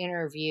then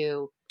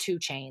interview 2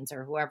 Chainz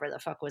or whoever the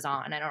fuck was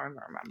on. I don't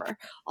remember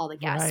all the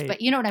guests, Right.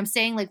 but you know what I'm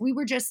saying? Like we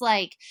were just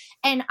like,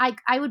 and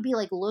I would be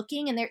like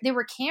looking, and there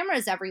were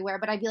cameras everywhere,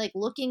 but I'd be like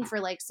looking for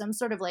like some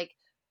sort of like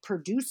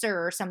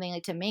producer or something,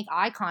 like to make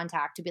eye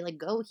contact, to be like,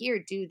 go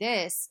here, do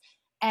this.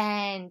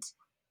 And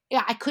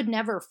yeah, I could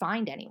never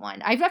find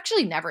anyone. I've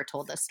actually never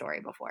told this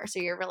story before, so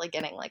you're really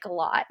getting like a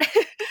lot.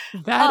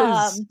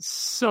 That is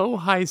so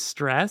high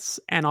stress,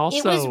 and also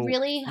it was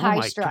really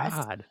high stress.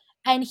 God.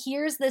 And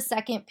here's the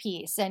second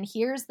piece, and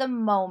here's the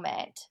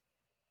moment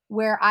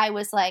where I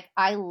was like,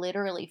 I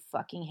literally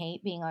fucking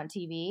hate being on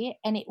TV.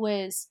 And it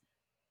was,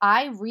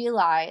 I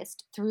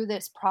realized through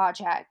this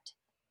project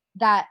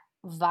that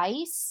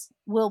Vice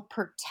will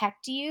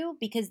protect you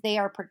because they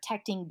are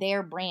protecting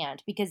their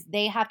brand, because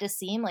they have to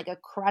seem like a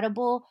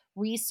credible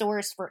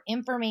resource for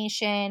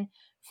information,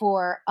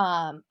 for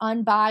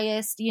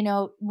unbiased, you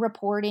know,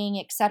 reporting,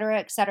 et cetera,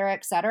 et cetera,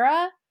 et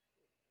cetera.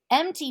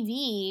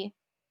 MTV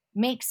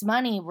makes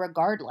money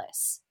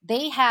regardless.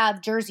 They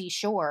have Jersey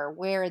Shore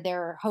where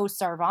their hosts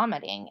are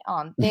vomiting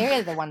on,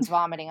 they're the ones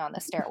vomiting on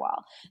the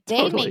stairwell. They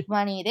Totally. make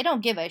money. They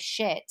don't give a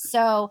shit.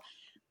 So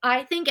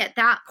I think at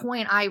that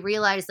point I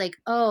realized like,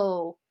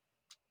 oh,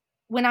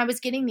 when I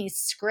was getting these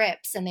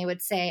scripts and they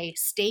would say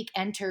Steak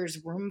enters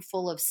room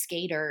full of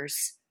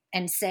skaters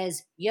and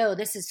says, yo,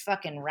 this is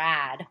fucking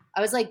rad.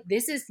 I was like,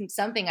 this is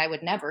something I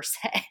would never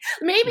say.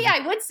 Maybe I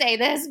would say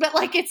this, but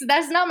like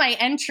that's not my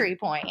entry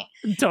point.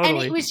 Totally.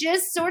 And it was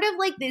just sort of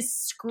like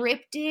this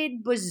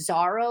scripted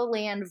bizarro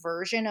land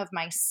version of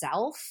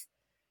myself.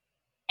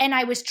 And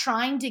I was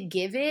trying to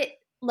give it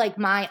like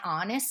my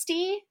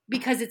honesty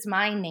because it's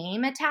my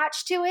name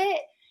attached to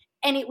it.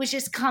 And it was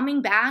just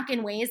coming back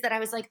in ways that I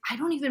was like, I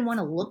don't even want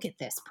to look at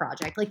this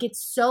project. Like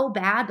it's so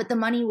bad, but the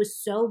money was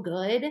so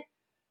good.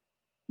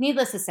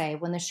 Needless to say,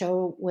 when the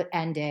show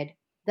ended,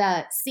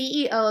 the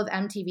CEO of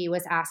MTV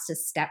was asked to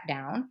step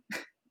down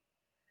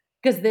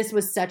because this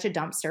was such a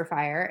dumpster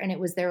fire and it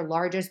was their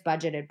largest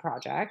budgeted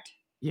project.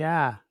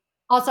 Yeah.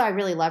 Also, I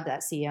really loved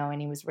that CEO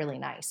and he was really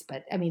nice.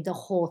 But I mean, the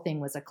whole thing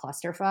was a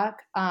clusterfuck.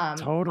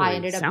 Totally. I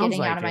ended up Sounds getting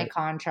like out of my it.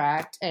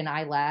 contract and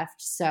I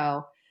left.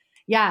 So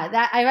yeah,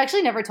 that I've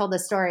actually never told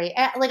this story.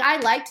 Like I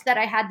liked that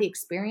I had the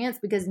experience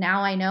because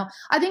now I know.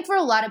 I think for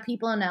a lot of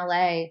people in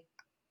LA,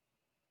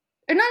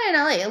 or not in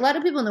LA, a lot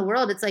of people in the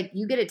world, it's like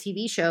you get a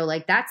TV show,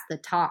 like that's the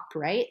top,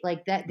 right?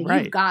 Like that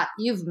Right.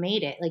 you've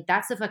made it. Like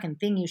that's the fucking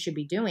thing you should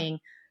be doing.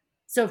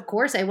 So of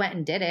course I went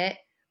and did it.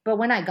 But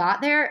when I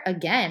got there,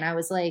 again, I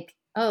was like,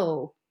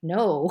 oh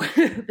no,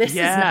 this is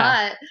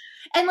not.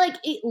 And like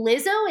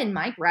Lizzo and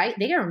Mike Wright,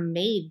 they are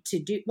made to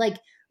do like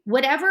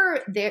whatever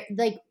they're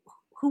like,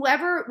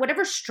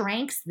 whatever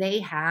strengths they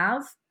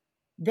have,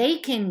 they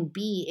can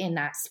be in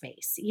that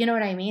space. You know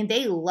what I mean?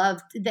 They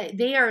love that.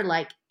 They are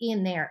like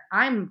in there.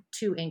 I'm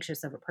too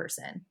anxious of a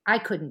person. I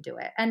couldn't do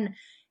it. And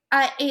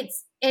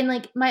and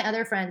like my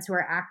other friends who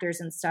are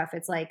actors and stuff,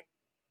 it's like,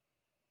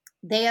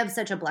 they have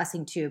such a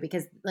blessing too,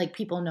 because like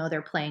people know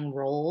they're playing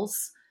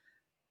roles.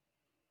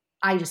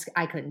 I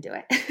couldn't do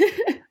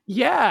it.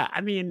 Yeah.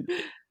 I mean,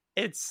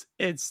 it's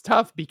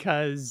tough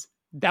because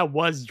that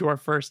was your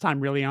first time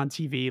really on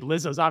TV.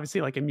 Lizzo's obviously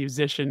like a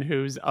musician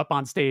who's up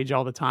on stage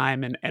all the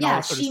time and yeah,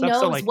 all sort of she stuff. knows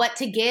So like, what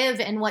to give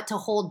and what to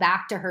hold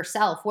back to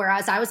herself.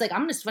 Whereas I was like,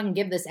 I'm just fucking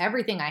give this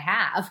everything I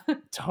have.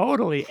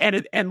 totally.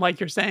 And like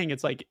you're saying,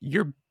 it's like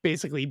you're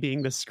basically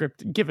being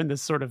given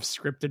this sort of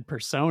scripted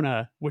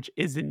persona, which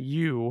isn't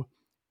you,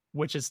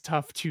 which is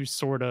tough to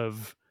sort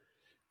of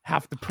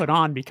have to put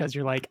on because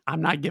you're like,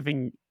 I'm not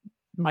giving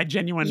my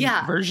genuine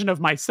version of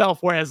myself.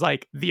 Whereas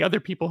like the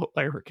other people,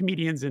 like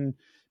comedians and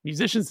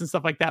musicians and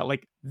stuff like that,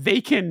 like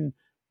they can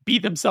be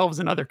themselves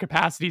in other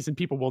capacities and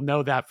people will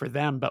know that for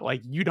them, but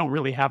like you don't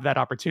really have that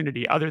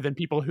opportunity other than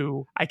people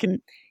who I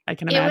can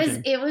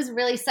imagine. It was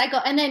really psycho.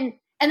 And then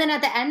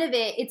at the end of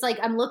it, it's like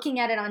I'm looking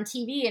at it on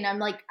TV and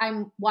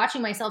I'm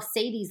watching myself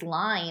say these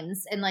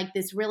lines and like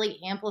this really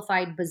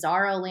amplified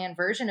bizarro land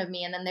version of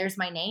me, and then there's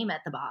my name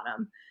at the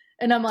bottom.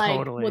 And I'm like,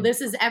 Totally.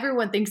 well,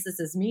 everyone thinks this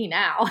is me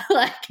now.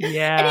 Like,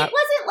 yeah. And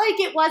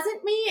it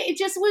wasn't me. It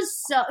just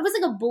was it was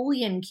like a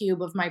Boolean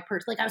cube of my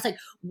person. Like, I was like,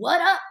 what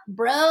up,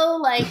 bro?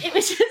 Like, it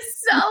was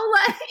just so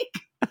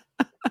like,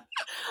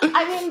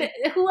 I mean,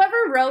 whoever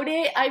wrote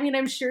it, I mean,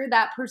 I'm sure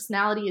that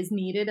personality is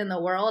needed in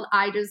the world.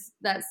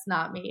 That's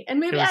not me.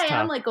 And maybe I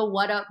am like a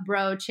what up,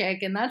 bro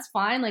chick, and that's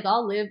fine. Like,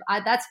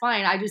 that's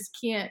fine. I just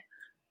can't,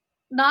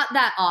 not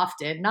that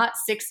often, not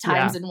 6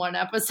 times in one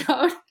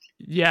episode.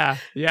 Yeah.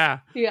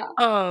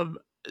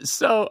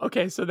 So,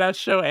 okay, so that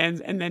show ends,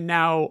 and then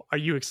now are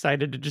you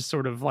excited to just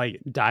sort of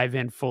like dive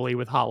in fully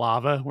with Hot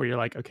Lava, where you're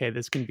like, okay,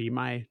 this can be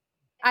my.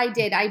 I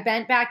did. I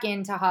bent back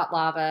into hot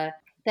lava.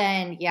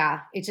 Then,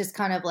 yeah, it's just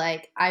kind of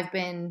like I've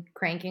been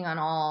cranking on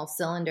all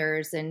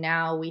cylinders, and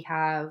now we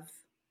have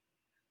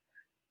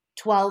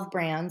 12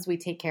 brands we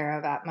take care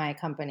of at my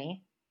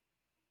company.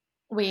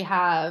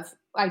 I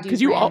do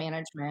Because you brand all.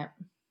 management.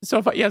 So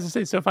if I, yeah, as I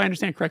say, so if I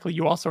understand correctly,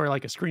 you also are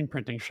like a screen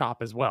printing shop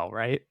as well,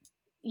 right?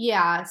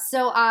 Yeah.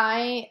 So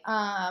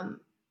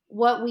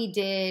what we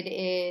did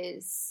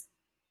is,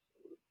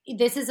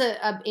 this is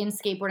in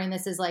skateboarding,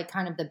 this is like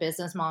kind of the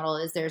business model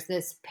is there's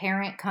this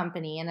parent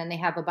company and then they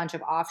have a bunch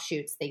of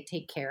offshoots they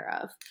take care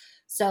of.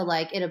 So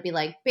like, it'll be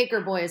like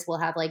Baker Boys will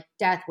have like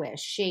Death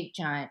Wish, Shake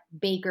Giant,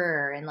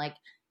 Baker, and like,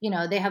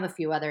 they have a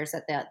few others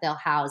that they'll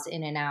house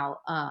in and out.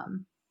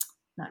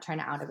 Not trying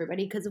to out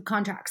everybody because of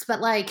contracts,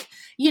 but like,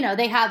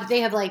 they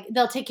have like,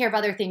 they'll take care of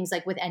other things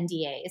like with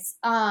NDAs.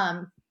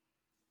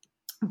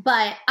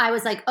 But I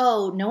was like,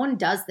 oh, no one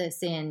does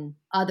this in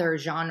other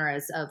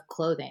genres of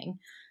clothing.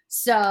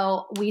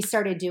 So we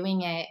started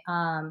doing it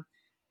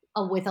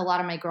with a lot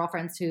of my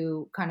girlfriends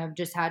who kind of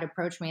just had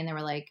approached me, and they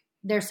were like,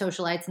 they're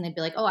socialites, and they'd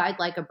be like, oh, I'd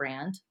like a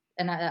brand.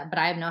 But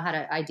I have no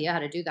idea how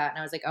to do that. And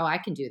I was like, oh, I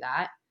can do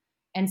that.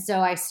 And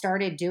so I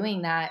started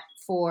doing that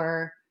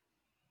for,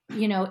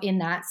 in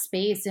that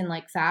space in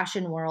like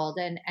fashion world.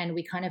 And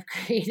we kind of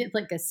created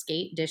like a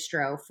skate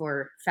distro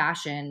for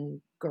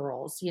fashion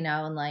girls,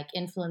 and like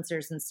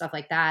influencers and stuff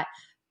like that.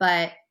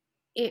 But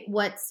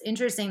what's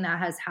interesting that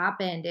has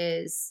happened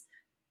is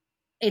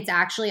it's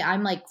actually,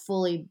 I'm like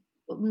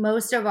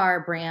most of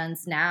our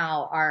brands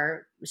now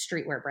are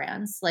streetwear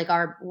brands. Like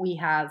we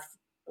have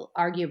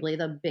arguably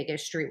the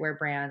biggest streetwear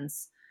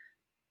brands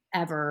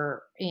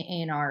ever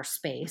in our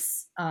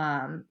space.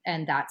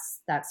 And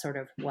that's sort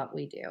of what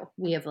we do.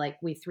 We have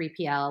we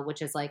 3PL,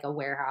 which is like a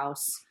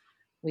warehouse.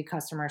 We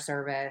customer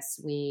service,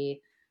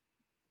 we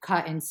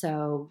cut and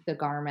sew the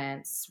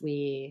garments,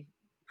 we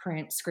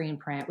screen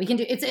print. We can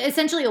do, it's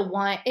essentially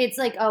it's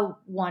like a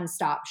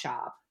one-stop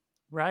shop.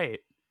 Right.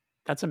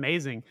 That's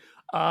amazing.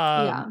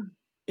 Yeah.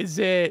 Is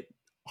it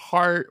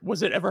hard?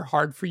 Was it ever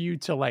hard for you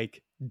to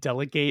like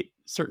delegate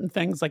certain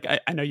things? Like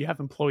I know you have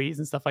employees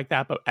and stuff like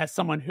that, but as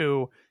someone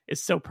who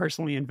is so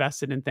personally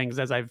invested in things,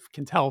 as I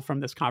can tell from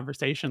this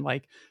conversation,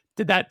 like,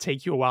 did that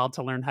take you a while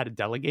to learn how to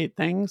delegate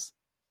things?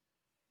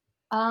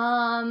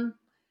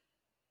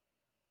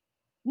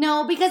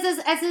 No, because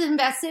as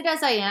invested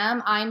as I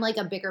am, I'm like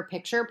a bigger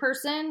picture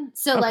person.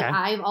 So like Okay.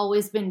 I've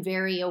always been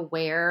very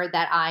aware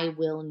that I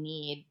will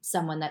need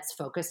someone that's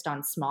focused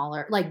on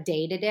smaller, like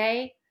day to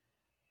day.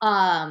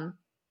 I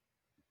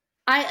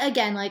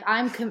again, like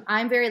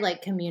I'm very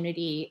like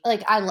community,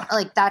 like I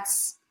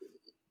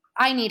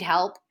need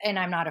help and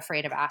I'm not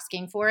afraid of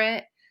asking for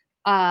it.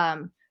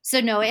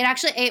 So no,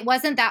 it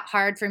wasn't that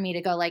hard for me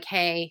to go like,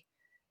 hey,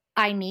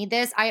 I need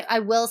this. I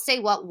will say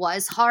what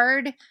was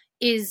hard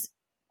is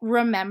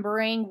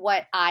remembering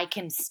what I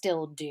can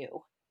still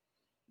do,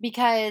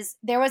 because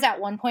there was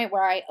at one point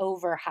where I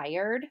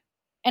overhired.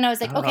 And I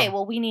was like, okay,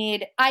 well,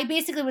 I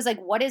basically was like,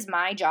 what is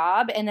my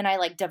job? And then I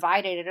like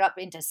divided it up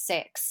into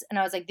 6. And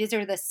I was like, these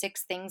are the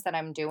 6 things that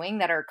I'm doing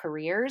that are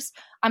careers.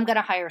 I'm going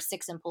to hire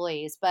 6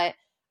 employees, but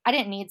I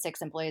didn't need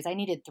 6 employees. I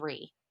needed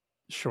 3.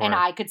 Sure. And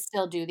I could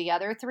still do the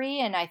other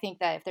 3. And I think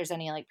that if there's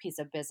any like piece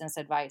of business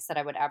advice that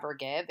I would ever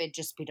give, it'd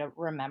just be to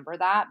remember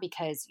that,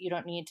 because you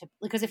don't need to,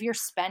 because if you're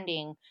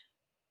spending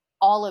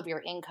all of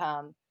your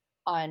income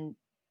on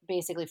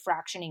basically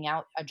fractioning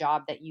out a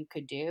job that you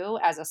could do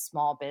as a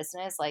small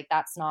business, like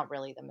that's not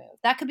really the move.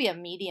 That could be a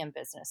medium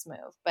business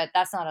move, but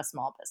that's not a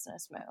small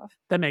business move.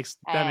 That makes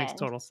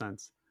total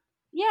sense.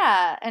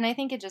 Yeah, and I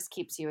think it just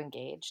keeps you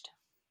engaged.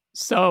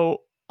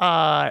 So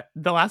the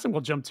last thing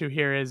we'll jump to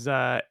here is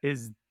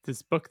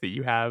this book that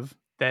you have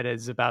that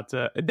is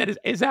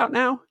is out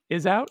now?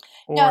 Is out?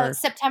 Or... No,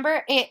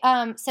 September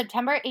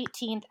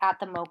 18th at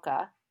the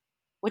Mocha.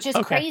 Which is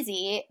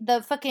crazy.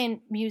 The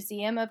fucking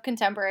Museum of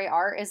Contemporary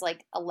Art is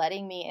like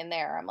letting me in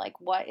there. I'm like,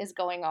 what is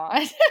going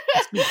on?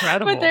 It's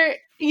incredible. But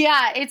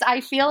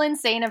I feel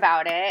insane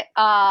about it.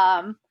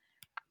 I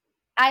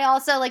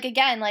also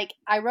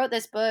I wrote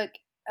this book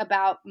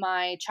about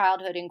my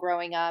childhood and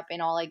growing up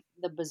and all like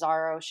the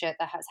bizarro shit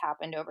that has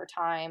happened over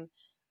time.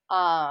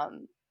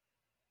 And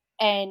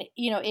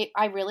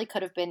I really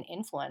could have been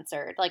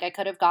influencered. Like I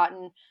could have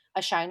gotten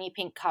a shiny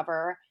pink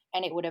cover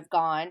and it would have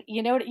gone,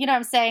 you know what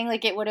I'm saying?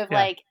 Like it would have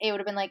it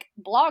would have been like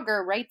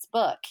blogger writes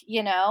book,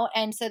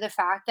 And so the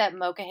fact that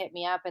Mocha hit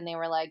me up and they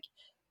were like,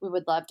 we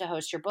would love to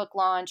host your book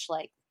launch,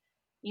 like,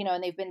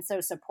 and they've been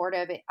so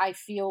supportive. I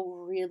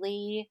feel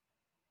really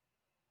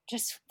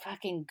just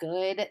fucking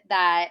good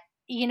that,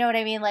 you know what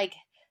I mean? Like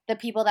the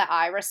people that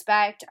I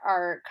respect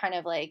are kind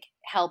of like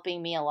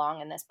helping me along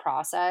in this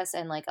process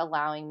and like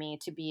allowing me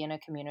to be in a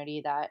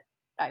community that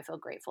I feel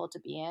grateful to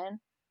be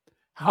in.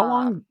 How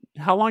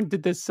long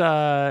did this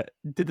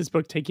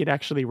book take you to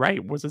actually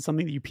write? Was it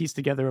something that you pieced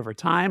together over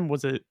time?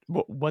 Was it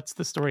what's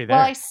the story there?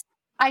 Well,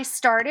 I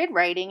started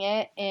writing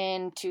it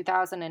in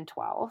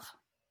 2012.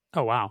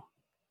 Oh wow.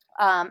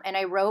 And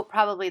I wrote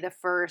probably the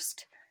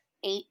first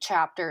 8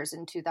 chapters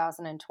in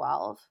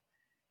 2012.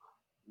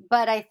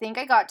 But I think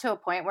I got to a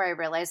point where I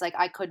realized like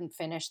I couldn't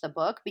finish the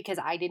book because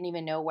I didn't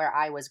even know where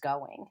I was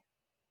going.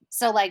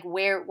 So like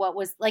what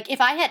was like, if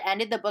I had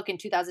ended the book in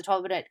 2012,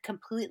 it would have been a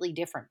completely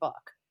different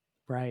book.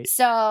 Right.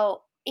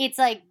 So it's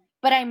like,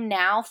 but I'm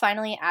now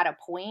finally at a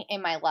point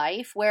in my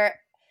life where,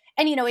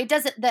 and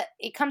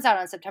it comes out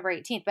on September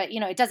 18th, but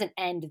it doesn't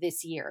end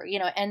this year.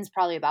 It ends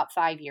probably about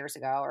 5 years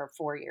ago or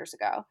 4 years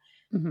ago.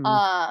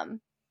 Mm-hmm.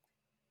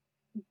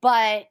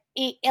 But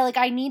like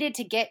I needed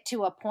to get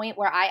to a point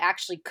where I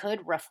actually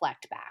could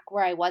reflect back,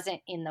 where I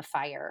wasn't in the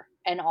fire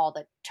and all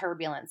the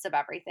turbulence of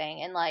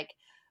everything. And like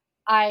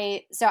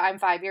so I'm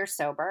 5 years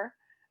sober.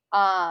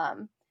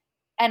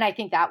 And I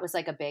think that was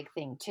like a big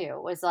thing too,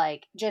 was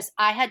like just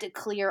I had to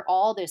clear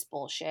all this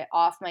bullshit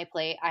off my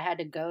plate. I had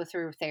to go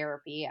through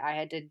therapy. I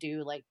had to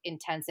do like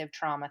intensive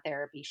trauma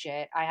therapy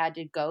shit. I had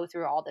to go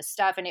through all this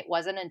stuff. And it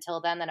wasn't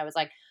until then that I was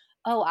like,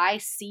 oh, I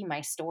see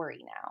my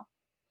story now.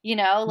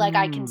 Like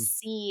I can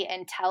see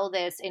and tell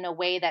this in a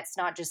way that's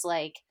not just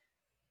like,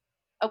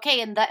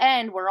 okay, in the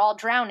end, we're all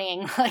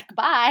drowning. Like,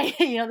 bye,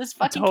 this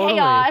fucking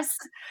chaos.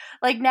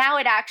 Like now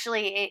it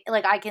actually,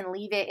 like I can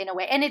leave it in a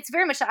way. And it's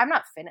very much, I'm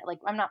not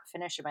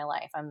finished in my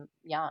life. I'm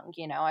young,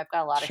 I've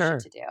got a lot of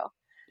shit to do.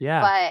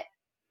 Yeah.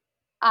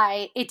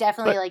 But it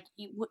definitely like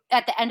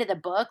at the end of the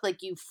book, like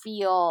it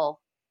feels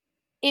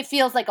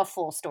like a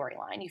full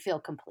storyline. You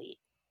feel complete.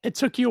 It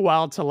took you a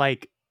while to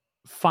like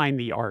find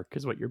the arc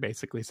is what you're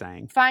basically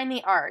saying. Find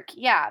the arc.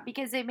 Yeah.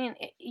 Because I mean,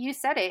 you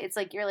said it, it's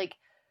like, you're like,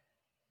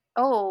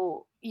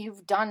 oh,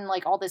 you've done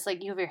like all this,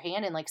 like you have your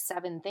hand in like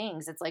 7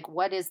 things. It's like,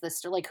 what is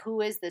this? Like,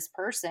 who is this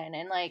person?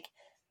 And like,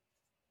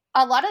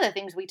 a lot of the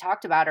things we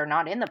talked about are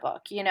not in the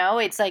book,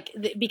 it's like,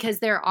 because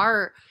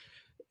the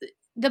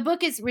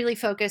book is really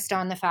focused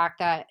on the fact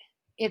that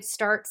it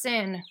starts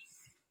in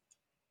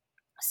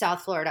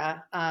South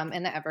Florida,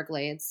 in the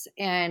Everglades.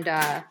 And,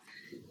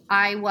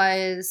 I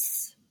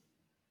was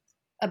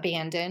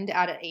abandoned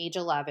at age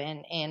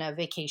 11 in a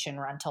vacation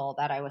rental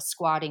that I was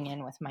squatting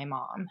in with my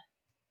mom.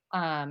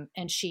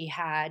 And she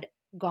had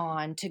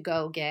gone to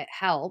go get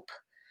help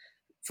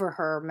for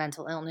her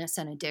mental illness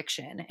and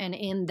addiction. And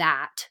in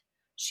that,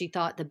 she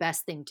thought the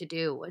best thing to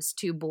do was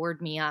to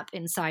board me up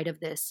inside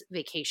of this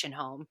vacation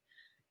home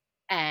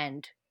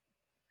and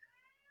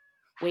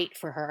wait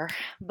for her.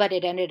 But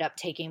it ended up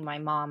taking my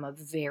mom a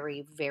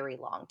very, very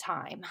long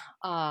time.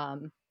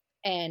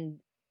 And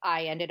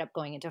I ended up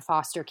going into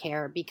foster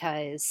care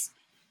because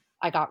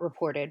I got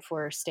reported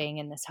for staying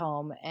in this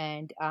home.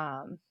 And,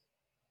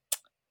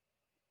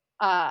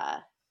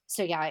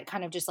 so yeah, it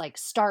kind of just like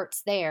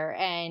starts there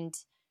and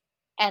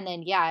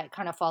then, yeah, it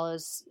kind of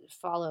follows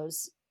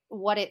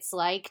what it's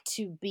like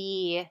to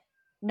be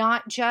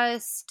not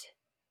just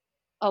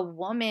a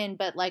woman,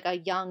 but like a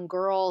young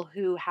girl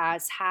who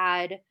has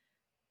had,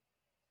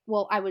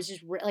 well, I was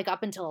just like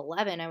up until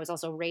 11, I was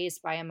also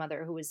raised by a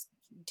mother who was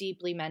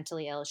deeply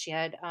mentally ill. She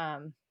had,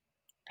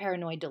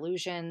 paranoid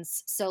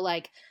delusions. So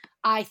like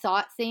I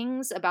thought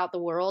things about the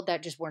world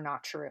that just were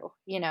not true,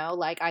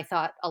 like I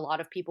thought a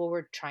lot of people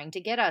were trying to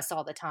get us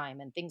all the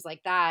time and things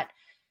like that.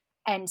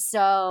 And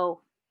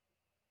so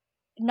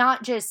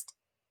not just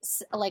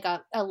like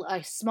a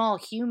small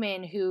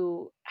human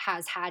who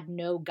has had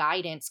no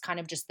guidance kind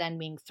of just then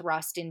being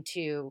thrust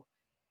into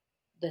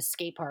the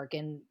skate park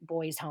and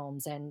boys'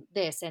 homes and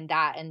this and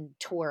that and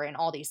tour and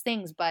all these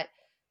things. But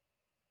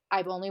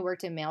I've only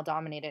worked in male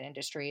dominated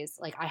industries.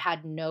 Like I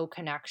had no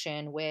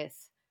connection with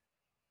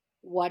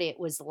what it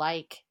was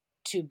like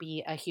to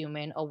be a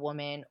human, a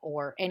woman,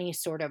 or any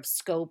sort of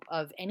scope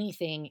of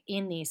anything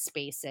in these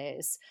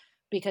spaces.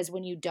 Because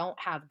when you don't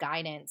have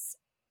guidance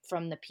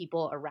from the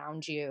people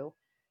around you,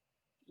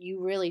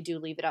 you really do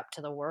leave it up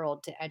to the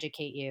world to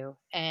educate you.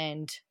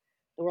 And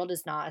the world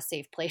is not a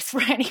safe place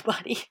for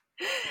anybody.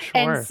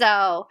 Sure. And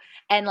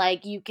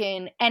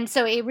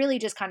so it really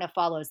just kind of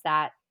follows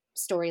that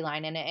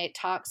storyline. And it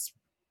talks,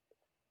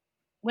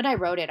 when I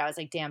wrote it, I was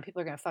like, damn,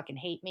 people are going to fucking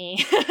hate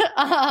me.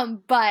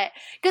 But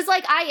cause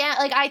like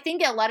I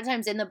think a lot of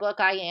times in the book,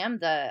 I'm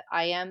the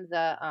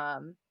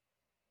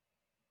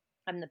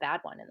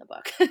bad one in the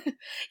book.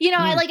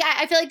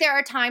 I feel like there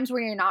are times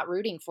where you're not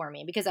rooting for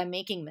me because I'm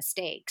making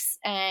mistakes.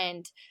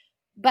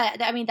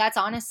 But I mean, that's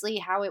honestly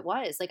how it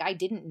was. Like, I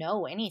didn't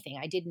know anything.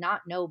 I did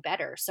not know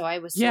better. So I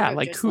was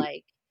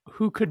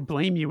who could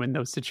blame you in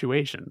those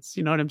situations?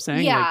 You know what I'm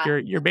saying? Yeah.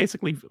 Like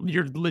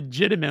you're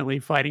legitimately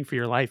fighting for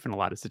your life in a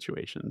lot of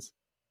situations.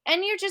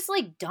 And you're just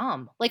like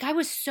dumb. Like I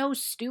was so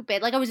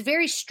stupid. Like I was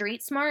very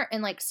street smart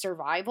and like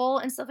survival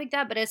and stuff like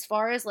that. But as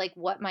far as like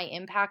what my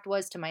impact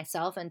was to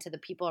myself and to the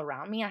people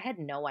around me, I had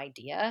no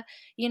idea,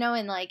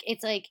 and like,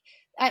 it's like,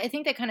 I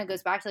think that kind of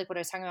goes back to like what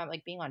I was talking about,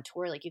 like being on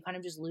tour. Like you kind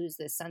of just lose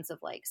this sense of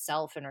like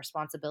self and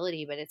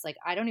responsibility, but it's like,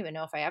 I don't even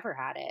know if I ever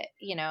had it,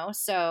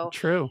 So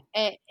true.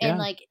 And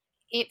like,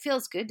 it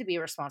feels good to be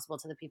responsible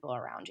to the people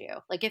around you.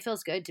 Like it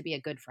feels good to be a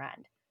good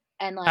friend.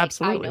 And like,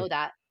 Absolutely.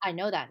 I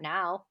know that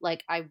now,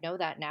 like I know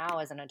that now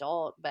as an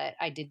adult, but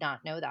I did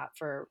not know that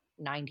for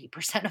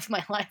 90% of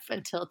my life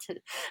until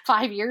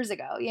 5 years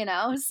ago, you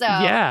know? So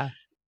Yeah.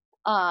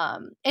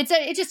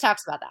 it just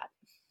talks about that.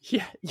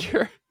 Yeah.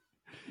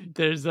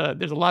 There's a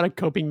lot of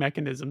coping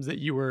mechanisms that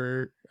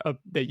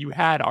that you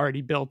had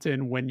already built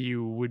in when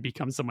you would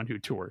become someone who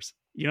tours.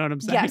 You know what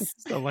I'm saying? Yes.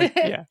 So like,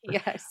 yeah.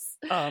 Yes.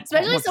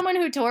 Especially someone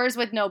who tours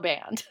with no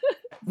band.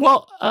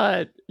 Well,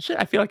 shit,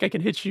 I feel like I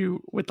can hit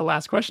you with the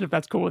last question if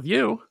that's cool with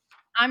you.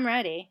 I'm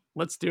ready.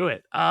 Let's do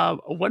it.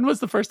 When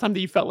was the first time that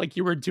you felt like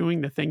you were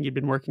doing the thing you'd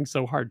been working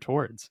so hard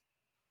towards?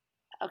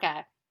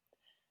 Okay.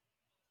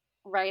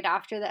 Right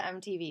after the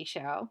MTV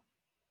show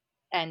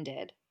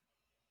ended.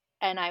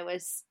 And I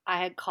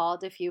had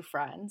called a few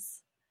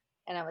friends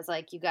and I was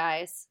like, you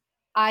guys,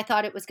 I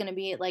thought it was going to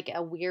be like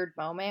a weird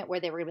moment where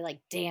they were going to be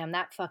like, damn,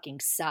 that fucking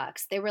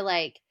sucks. They were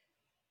like,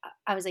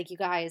 I was like, you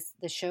guys,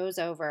 the show's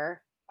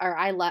over, or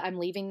I'm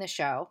leaving the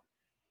show.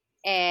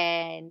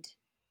 And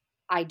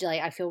I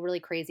feel really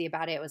crazy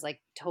about it. It was like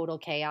total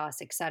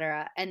chaos,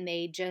 etc. And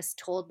they just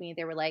told me,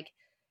 they were like,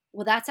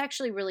 well, that's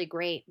actually really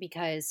great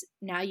because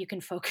now you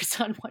can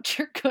focus on what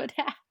you're good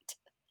at.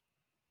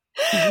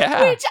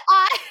 Yeah. Which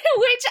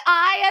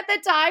I at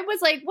the time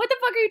was like, what the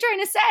fuck are you trying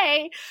to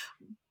say?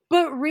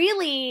 But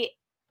really,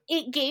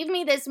 it gave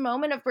me this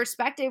moment of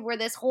perspective where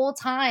this whole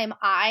time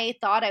I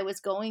thought I was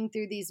going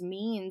through these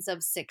means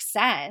of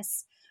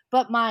success,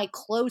 but my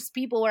close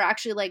people were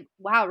actually like,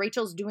 wow,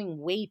 Rachel's doing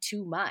way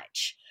too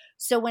much.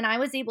 So when I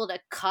was able to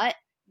cut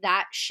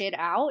that shit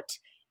out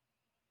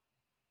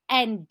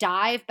and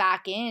dive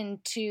back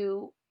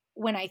into,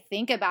 when I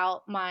think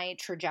about my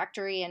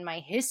trajectory and my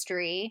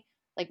history,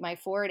 like my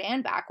forward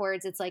and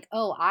backwards, it's like,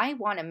 oh, I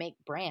want to make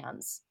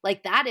brands.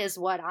 Like that is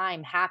what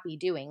I'm happy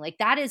doing. Like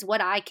that is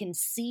what I can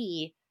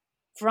see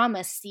from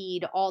a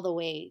seed all the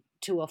way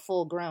to a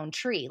full grown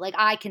tree. Like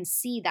I can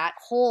see that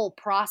whole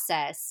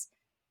process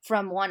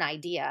from one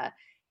idea.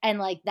 And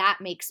like that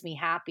makes me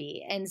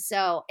happy. And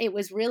so it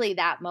was really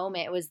that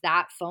moment. It was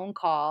that phone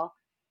call.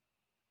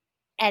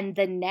 And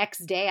the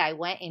next day I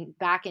went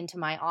back into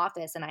my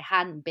office, and I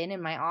hadn't been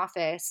in my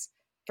office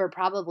for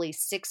probably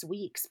 6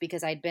 weeks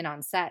because I'd been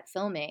on set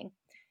filming,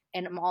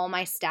 and all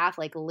my staff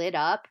like lit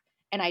up.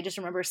 And I just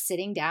remember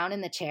sitting down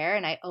in the chair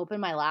and I opened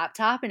my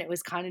laptop and it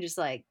was kind of just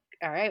like,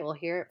 all right, well,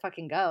 here it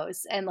fucking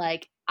goes. And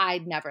like,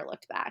 I'd never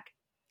looked back.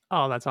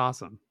 Oh, that's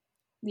awesome.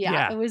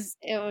 Yeah. It was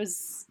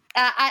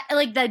I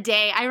like the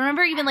day, I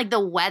remember even like the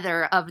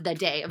weather of the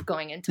day of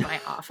going into my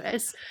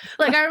office.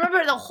 Like I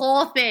remember the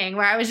whole thing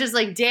where I was just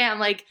like, damn,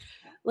 like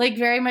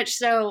very much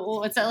so,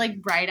 what's that like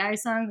Bright Eye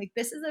song? Like,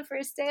 this is the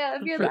first day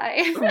of your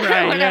life.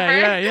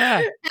 Right, yeah.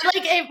 And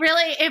like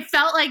it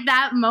felt like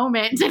that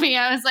moment to me.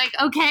 I was like,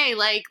 okay,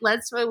 like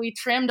we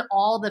trimmed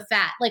all the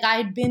fat. Like I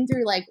had been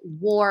through like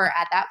war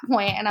at that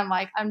point, and I'm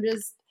like, I'm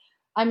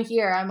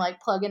here. I'm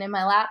like plugging in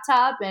my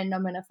laptop and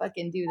I'm going to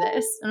fucking do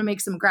this. I'm going to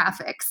make some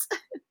graphics.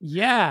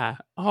 Yeah.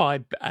 Oh,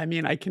 I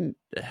mean, I can,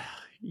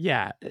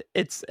 yeah,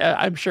 it's,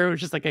 I'm sure it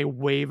was just like a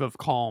wave of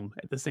calm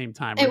at the same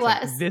time. It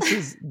was. Like,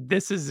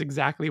 this is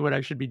exactly what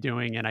I should be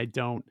doing. And I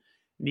don't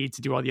need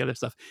to do all the other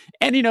stuff.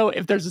 And, you know,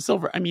 if there's a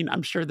silver, I mean,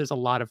 I'm sure there's a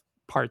lot of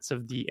parts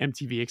of the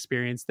MTV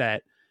experience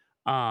that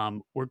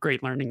were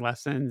great learning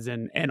lessons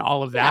and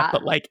all of that. Yeah.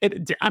 But like,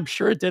 I'm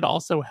sure it did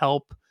also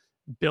help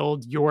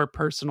build your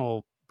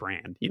personal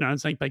brand. You know,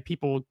 it's like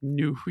people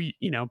knew who,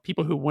 you know,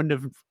 people who wouldn't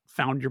have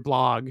found your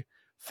blog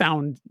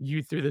found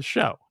you through the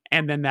show.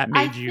 And then that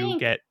made you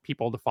get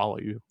people to follow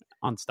you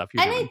on stuff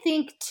you're doing. I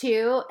think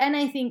too,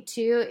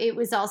 it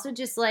was also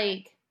just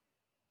like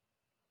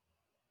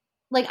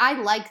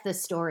I like the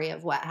story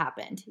of what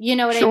happened. You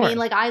know what I mean?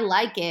 Like I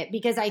like it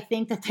because I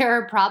think that there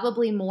are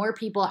probably more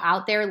people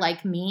out there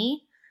like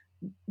me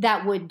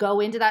that would go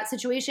into that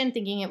situation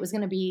thinking it was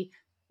going to be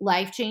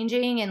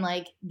life-changing and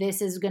like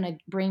this is going to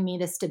bring me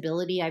the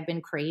stability I've been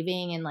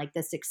craving and like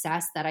the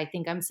success that I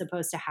think I'm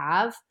supposed to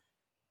have,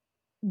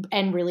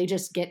 and really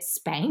just get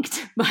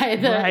spanked by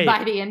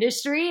the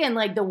industry and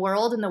like the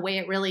world and the way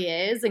it really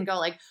is, and go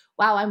like,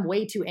 wow, I'm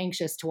way too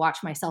anxious to watch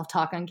myself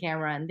talk on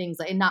camera and things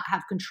like, and not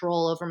have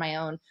control over my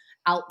own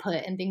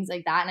output and things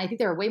like that. And I think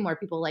there are way more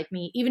people like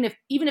me, even if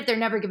they're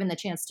never given the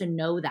chance to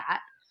know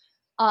that.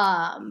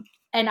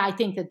 And I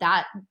think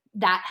that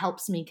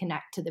helps me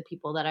connect to the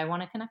people that I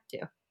want to connect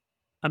to.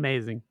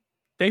 Amazing.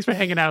 Thanks for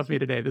hanging out with me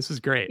today. This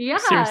was great. Yeah,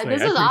 seriously,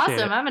 this was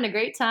awesome. I'm having a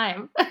great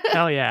time.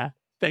 Hell yeah.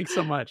 Thanks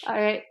so much. All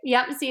right.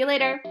 Yep. See you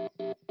later.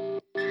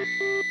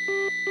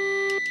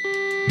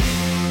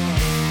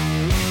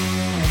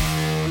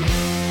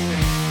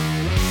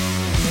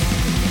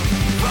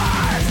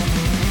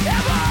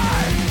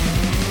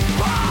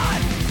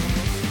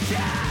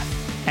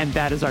 And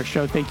that is our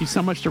show. Thank you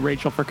so much to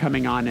Rachael for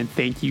coming on, and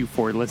thank you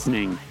for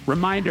listening.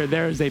 Reminder,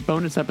 there is a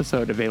bonus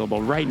episode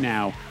available right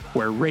now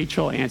where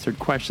Rachael answered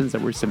questions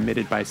that were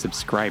submitted by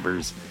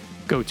subscribers.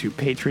 Go to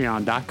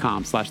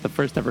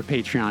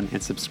patreon.com/thefirsteverpatreon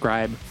and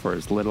subscribe for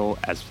as little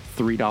as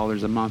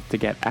 $3 a month to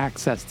get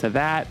access to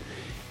that.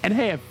 And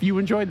hey, if you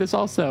enjoyed this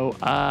also,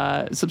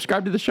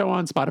 subscribe to the show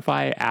on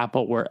Spotify,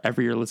 Apple,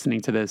 wherever you're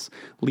listening to this.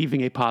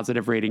 Leaving a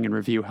positive rating and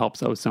review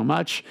helps oh so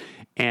much,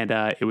 and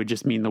it would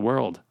just mean the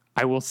world.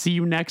 I will see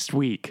you next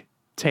week.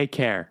 Take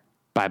care.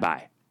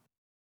 Bye-bye.